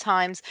much,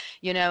 sometimes,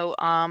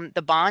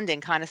 the bonding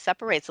kind of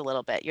separates a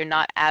little bit. You're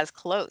not as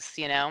close.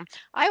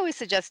 I always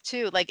suggest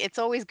too, like it's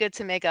always good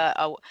to make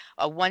a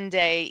one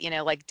day,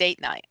 like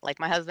date night. Like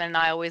my husband and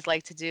I always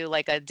like to do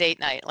like a date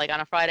night. Like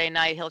on a Friday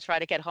night, he'll try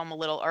to get home a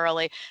little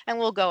early and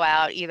we'll go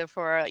out either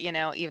for,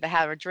 either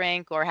have a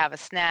drink or have a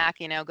snack,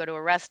 go to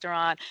a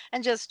restaurant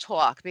and just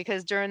talk.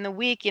 Because during the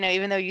week,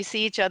 even though you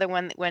see each other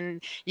when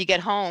you get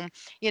home,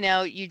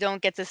 you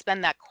don't get to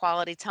spend that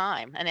quality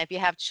time. And if you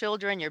have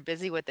children, you're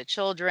busy with the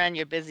children,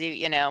 you're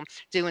busy,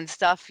 doing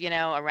stuff,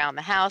 around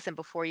the house, and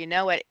before you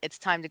know it, it's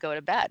time to go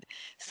to bed.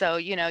 So,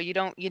 you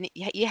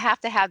have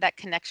to have that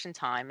connection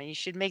time, and you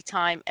should make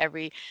time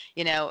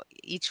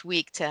each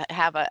week to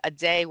have a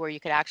day where you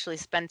could actually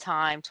spend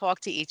time, talk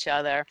to each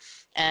other,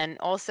 and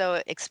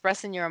also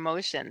expressing your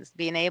emotions,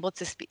 being able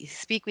to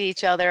speak with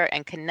each other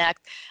and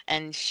connect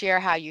and share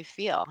how you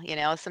feel.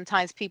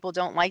 Sometimes people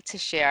don't like to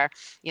share,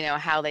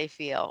 how they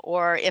feel,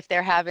 or if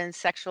they're having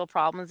sexual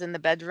problems in the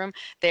bedroom,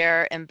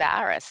 they're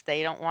embarrassed.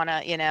 They don't want to,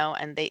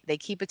 and they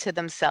keep it to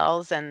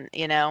themselves. And,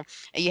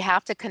 you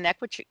have to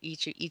connect with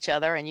each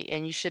other,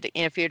 and you should,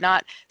 if you're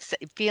not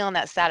feeling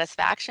that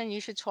satisfaction,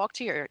 you should talk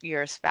to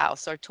your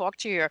spouse or talk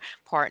to your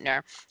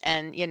partner,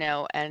 and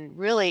and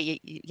really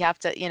you have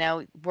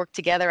to work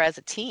together as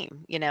a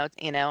team, in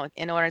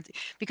order to,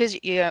 because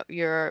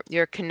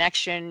your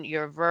connection,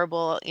 your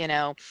verbal,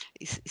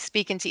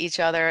 speaking to each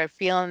other,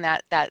 feeling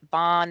that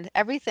bond,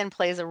 everything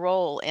plays a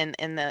role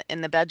in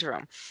the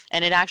bedroom.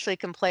 And it actually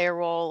can play a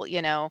role,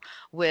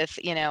 with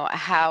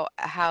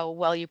how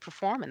well you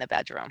perform in the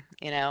bedroom.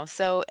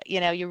 So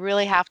you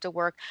really have to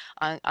work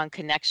on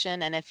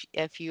connection. And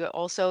if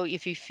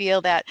you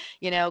feel that,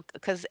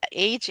 because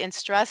age and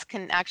stress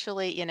can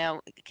actually,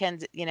 can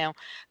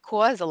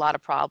cause a lot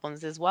of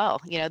problems as well.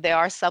 There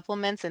are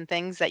supplements and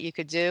things that you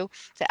could do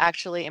to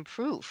actually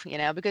improve,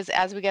 because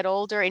as we get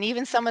older, and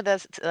even some of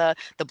the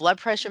blood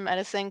pressure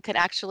medicine could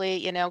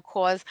actually,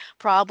 cause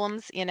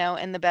problems,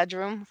 in the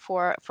bedroom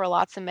for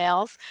lots of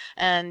males.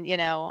 And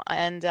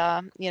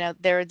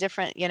there are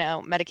different,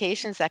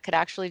 medications that could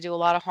actually do a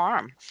lot of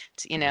harm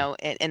to,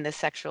 in the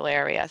sexual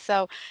area.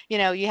 So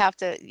you have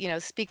to,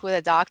 speak with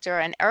a doctor,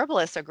 and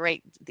herbalists are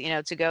great,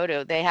 to go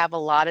to. They have a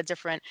lot of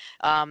different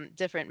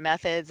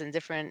methods and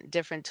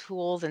different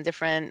tools and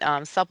different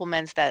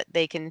supplements that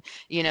they can,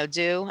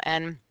 do.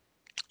 And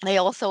they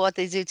also, what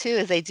they do too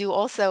is they do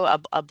also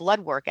a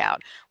blood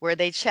workout where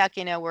they check,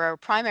 where a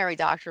primary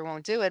doctor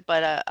won't do it,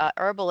 but a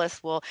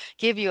herbalist will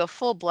give you a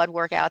full blood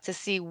workout to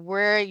see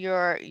where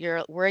you're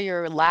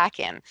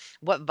lacking,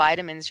 what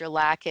vitamins you're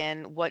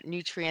lacking, what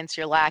nutrients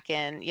you're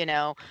lacking,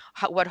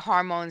 what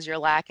hormones you're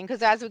lacking.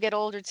 Because as we get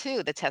older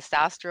too, the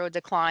testosterone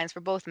declines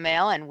for both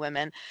male and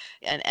women,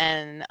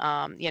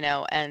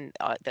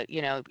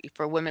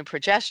 for women,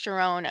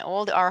 progesterone,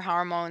 all our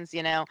hormones,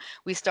 it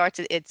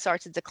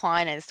starts to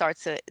decline, and it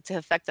starts to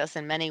affect us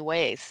in many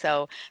ways.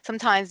 So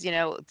sometimes,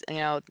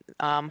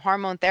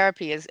 hormone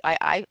therapy is,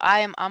 I'm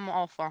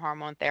all for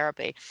hormone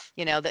therapy.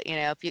 That,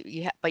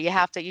 if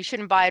but you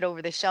shouldn't buy it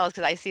over the shelves,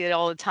 because I see it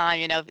all the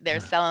time.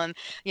 They're selling,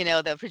 the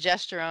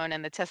progesterone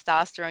and the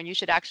testosterone. You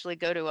should actually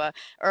go to a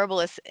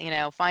herbalist,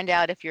 find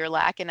out if you're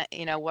lacking,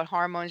 what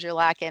hormones you're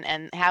lacking,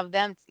 and have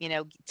them,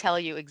 tell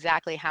you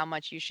exactly how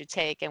much you should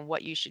take and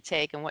what you should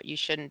take and what you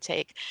shouldn't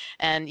take.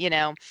 And,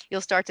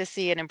 you'll start to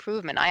see an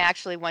improvement. I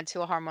actually went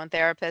to a hormone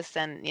therapist,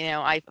 and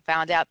I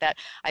found out that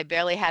I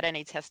barely had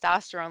any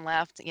testosterone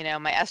left.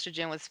 My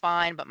estrogen was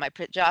fine, but my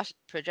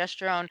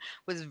progesterone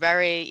was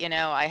very,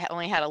 I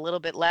only had a little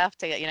bit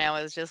left. It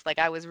was just like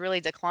I was really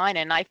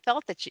declining. And I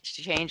felt the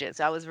changes.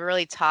 I was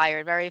really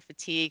tired, very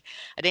fatigued.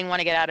 I didn't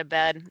want to get out of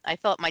bed. I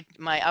felt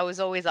I was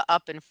always a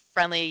up and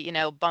friendly,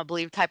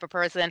 bubbly type of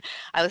person.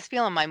 I was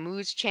feeling my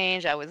moods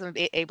change. I wasn't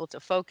able to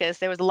focus.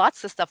 There was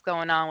lots of stuff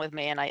going on with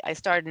me, and I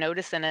started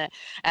noticing it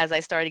as I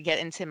started to get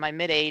into my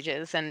mid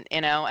ages. And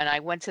and I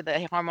went to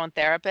the hormone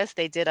therapist.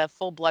 They did a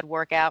full blood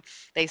workout.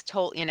 They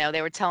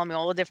were telling me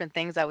all the different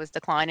things I was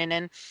declining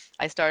in.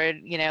 I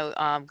started,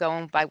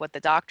 going by what the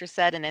doctor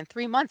said, and in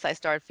 3 months I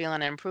started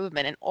feeling an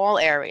improvement in all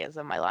areas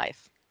of my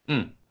life.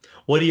 Mm.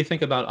 What do you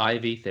think about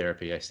IV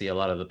therapy? I see a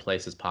lot of the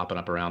places popping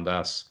up around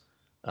us,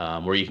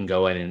 where you can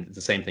go in, and it's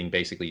the same thing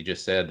basically you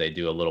just said. They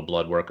do a little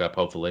blood workup,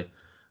 hopefully,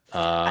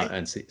 I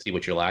and see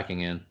what you're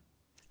lacking in.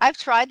 I've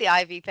tried the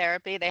IV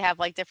therapy. They have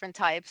like different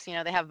types,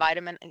 they have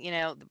vitamin,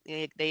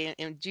 they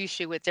induce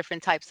you with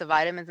different types of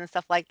vitamins and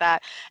stuff like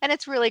that. And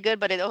it's really good,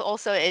 but it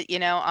also,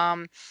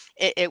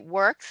 it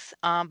works,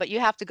 but you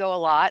have to go a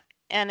lot.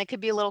 and it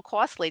could be a little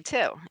costly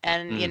too.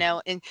 And,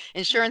 Mm.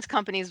 insurance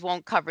companies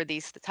won't cover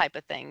these type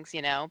of things,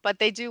 but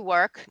they do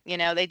work,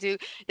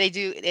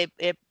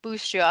 it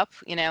boosts you up,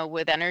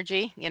 with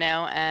energy,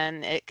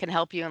 and it can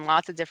help you in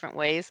lots of different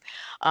ways.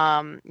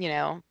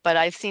 But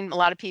I've seen a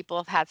lot of people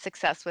have had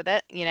success with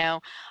it,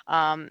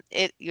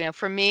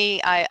 for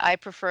me, I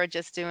prefer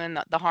just doing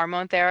the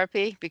hormone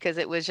therapy because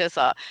it was just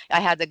I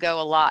had to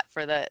go a lot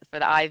for the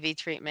IV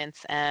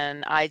treatments,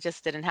 and I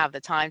just didn't have the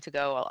time to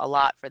go a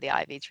lot for the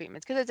IV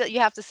treatments because you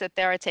have to sit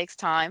there. It takes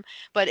time.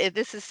 But if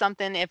this is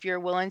something, if you're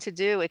willing to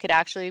do, it could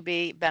actually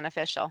be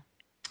beneficial.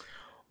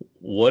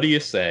 What do you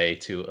say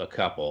to a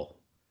couple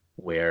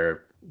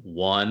where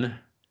one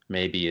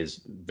maybe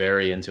is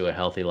very into a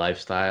healthy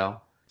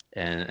lifestyle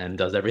and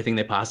does everything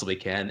they possibly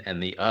can,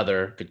 and the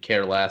other could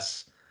care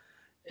less,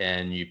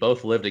 and you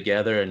both live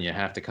together and you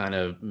have to kind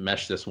of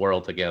mesh this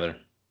world together?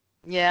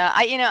 Yeah,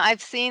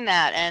 I've seen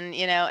that, and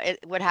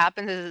what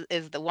happens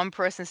is the one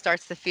person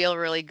starts to feel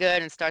really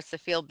good and starts to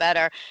feel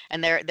better,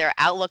 and their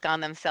outlook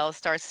on themselves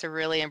starts to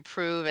really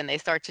improve, and they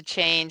start to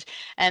change,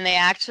 and they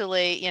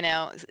actually,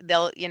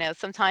 they'll,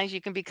 sometimes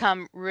you can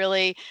become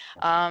really,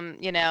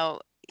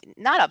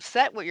 not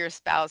upset with your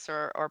spouse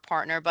or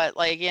partner, but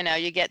like,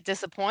 you get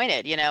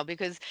disappointed,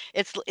 because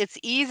it's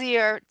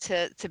easier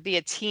to be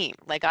a team.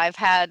 Like I've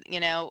had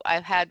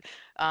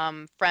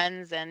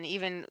friends, and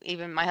even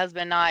my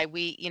husband and I,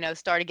 we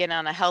started getting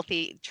on a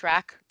healthy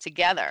track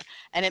together,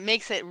 and it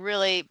makes it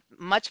really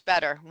much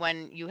better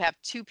when you have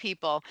two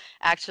people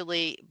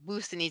actually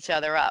boosting each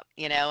other up,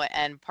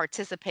 and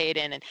participate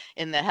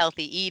in the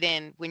healthy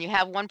eating. When you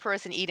have one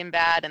person eating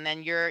bad and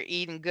then you're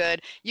eating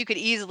good, you could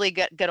easily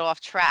get off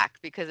track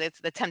because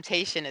it's the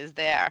temptation is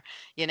there,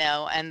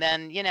 and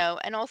then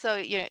and also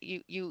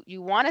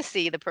you want to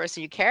see the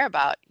person you care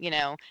about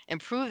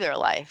improve their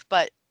life,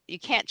 but you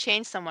can't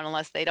change someone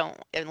unless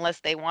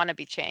they want to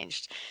be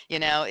changed.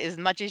 As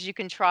much as you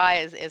can try,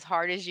 as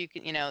hard as you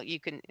can, you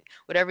can,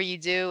 whatever you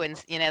do, and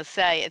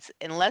say, it's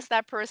unless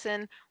that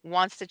person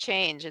wants to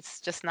change,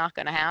 it's just not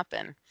going to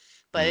happen.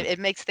 But Mm. it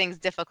makes things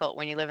difficult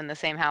when you live in the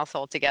same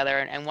household together,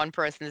 and one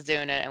person's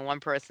doing it and one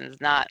person's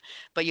not.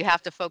 But you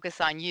have to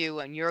focus on you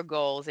and your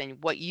goals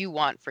and what you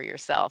want for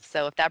yourself.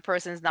 So if that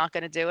person's not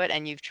going to do it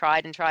and you've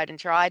tried and tried and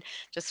tried,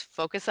 just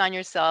focus on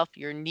yourself,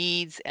 your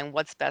needs, and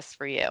what's best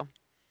for you.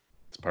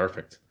 It's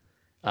perfect.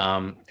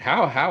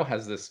 How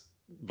has this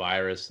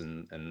virus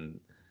and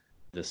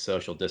this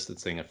social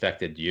distancing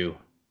affected you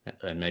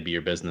and maybe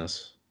your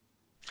business?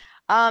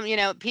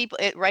 People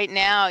right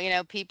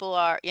now, people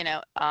are,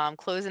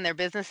 closing their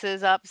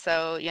businesses up.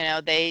 So, you're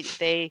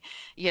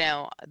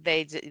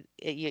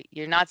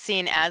not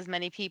seeing as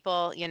many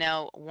people,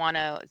 want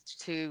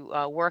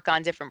to work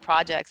on different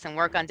projects and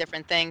work on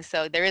different things.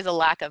 So there is a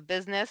lack of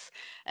business,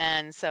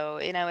 and so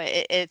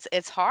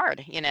it's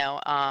hard.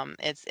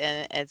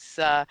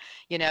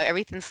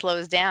 Everything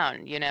slows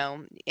down.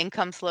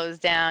 Income slows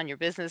down, your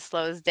business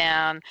slows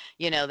down.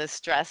 The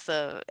stress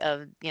of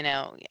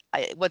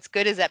what's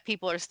good is that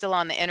people are still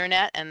on the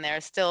internet, and they're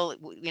still,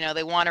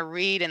 they want to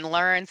read and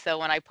learn. So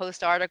when I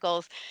post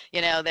articles,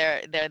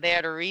 they're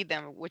there to read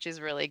them, which is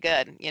really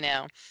good.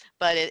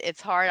 But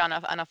it's hard on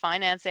a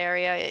finance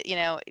area.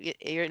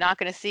 You're not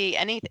going to see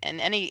any in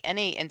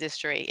any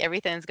industry.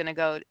 Everything's going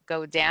to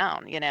go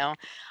down.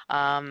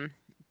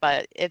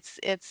 But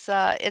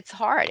it's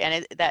hard,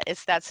 and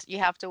that's you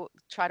have to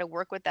try to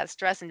work with that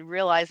stress and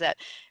realize that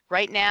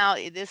right now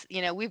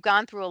we've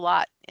gone through a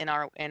lot in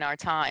our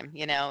time,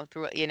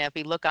 through, if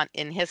we look on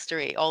in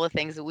history, all the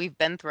things that we've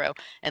been through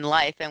in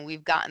life, and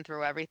we've gotten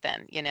through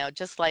everything,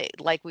 just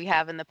like we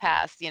have in the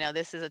past.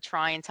 This is a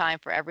trying time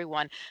for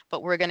everyone,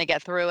 but we're going to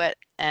get through it,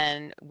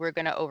 and we're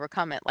going to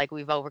overcome it like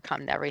we've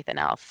overcome everything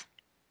else.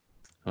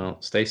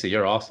 Well, Stacey,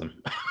 you're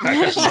awesome. I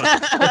just want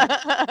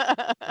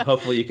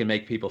hopefully you can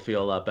make people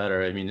feel a lot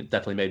better. I mean, it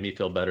definitely made me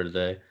feel better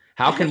today.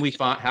 How can we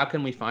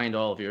find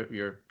all of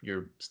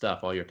your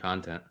stuff, all your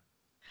content?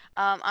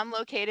 I'm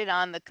located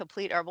on the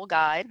Complete Herbal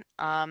Guide.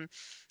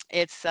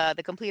 It's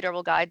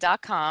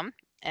thecompleteherbalguide.com,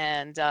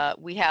 and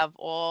we have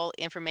all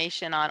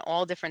information on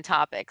all different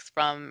topics,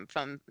 from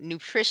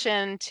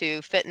nutrition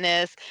to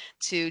fitness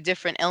to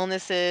different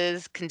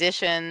illnesses,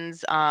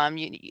 conditions.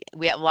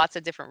 We have lots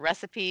of different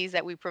recipes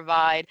that we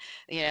provide,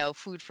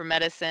 food for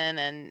medicine,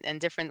 and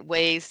different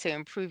ways to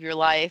improve your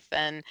life.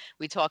 And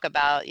we talk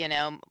about,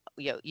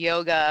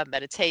 yoga,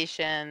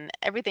 meditation,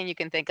 everything you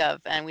can think of.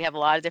 And we have a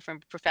lot of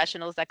different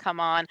professionals that come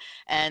on,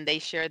 and they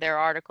share their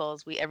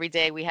articles. Every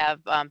day we have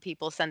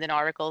people sending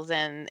articles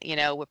in,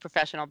 with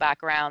professional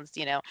backgrounds,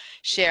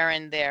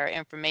 sharing their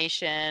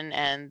information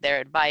and their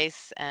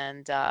advice.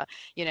 And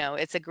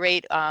it's a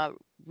great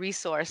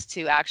resource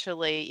to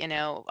actually,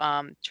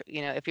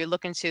 if you're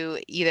looking to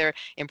either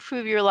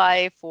improve your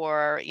life,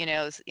 or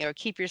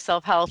keep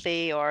yourself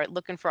healthy, or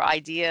looking for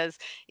ideas,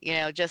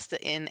 just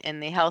in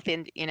the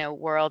healthy,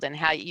 world, and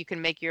how you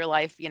can make your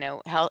life,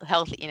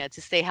 healthy,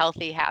 to stay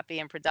healthy, happy,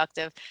 and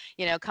productive.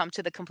 Come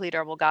to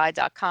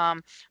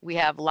thecompleteherbalguide.com. We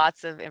have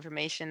lots of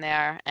information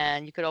there,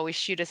 and you could always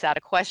shoot us out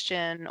a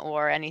question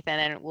or anything,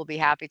 and we'll be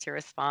happy to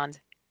respond.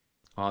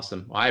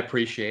 Awesome. Well, I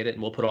appreciate it.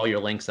 And we'll put all your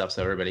links up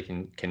so everybody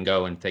can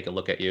go and take a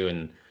look at you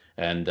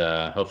and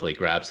hopefully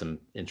grab some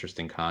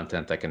interesting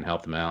content that can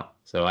help them out.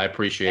 So I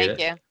appreciate it.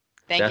 Thank you.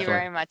 Thank you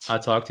very much. I'll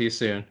talk to you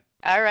soon.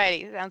 All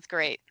righty. Sounds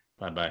great.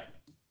 Bye-bye.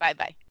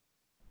 Bye-bye.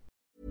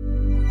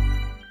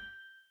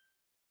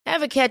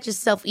 Ever catch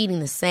yourself eating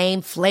the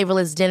same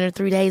flavorless dinner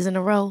 3 days in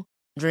a row?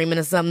 Dreaming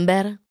of something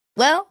better?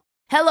 Well,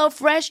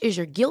 HelloFresh is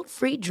your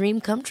guilt-free dream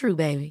come true,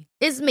 baby.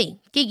 It's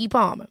me, Keke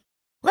Palmer.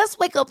 Let's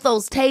wake up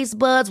those taste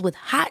buds with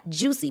hot,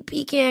 juicy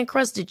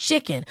pecan-crusted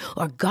chicken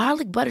or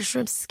garlic butter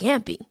shrimp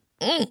scampi.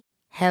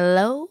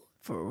 Hello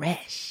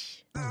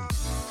Fresh.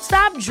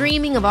 Stop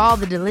dreaming of all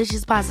the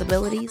delicious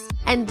possibilities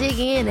and dig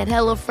in at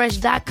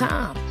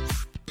HelloFresh.com.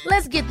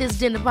 Let's get this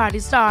dinner party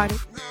started.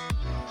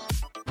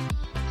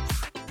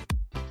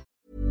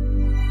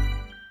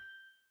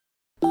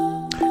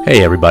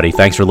 Hey everybody,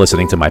 thanks for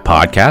listening to my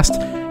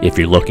podcast. If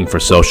you're looking for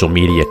social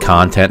media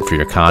content for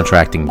your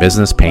contracting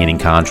business, painting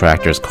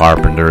contractors,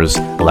 carpenters,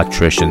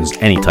 electricians,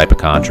 any type of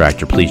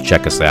contractor, please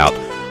check us out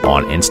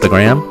on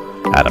Instagram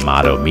at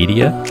Amato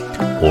Media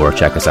or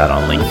check us out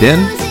on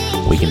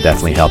LinkedIn. We can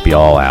definitely help you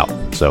all out.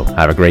 So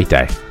have a great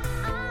day.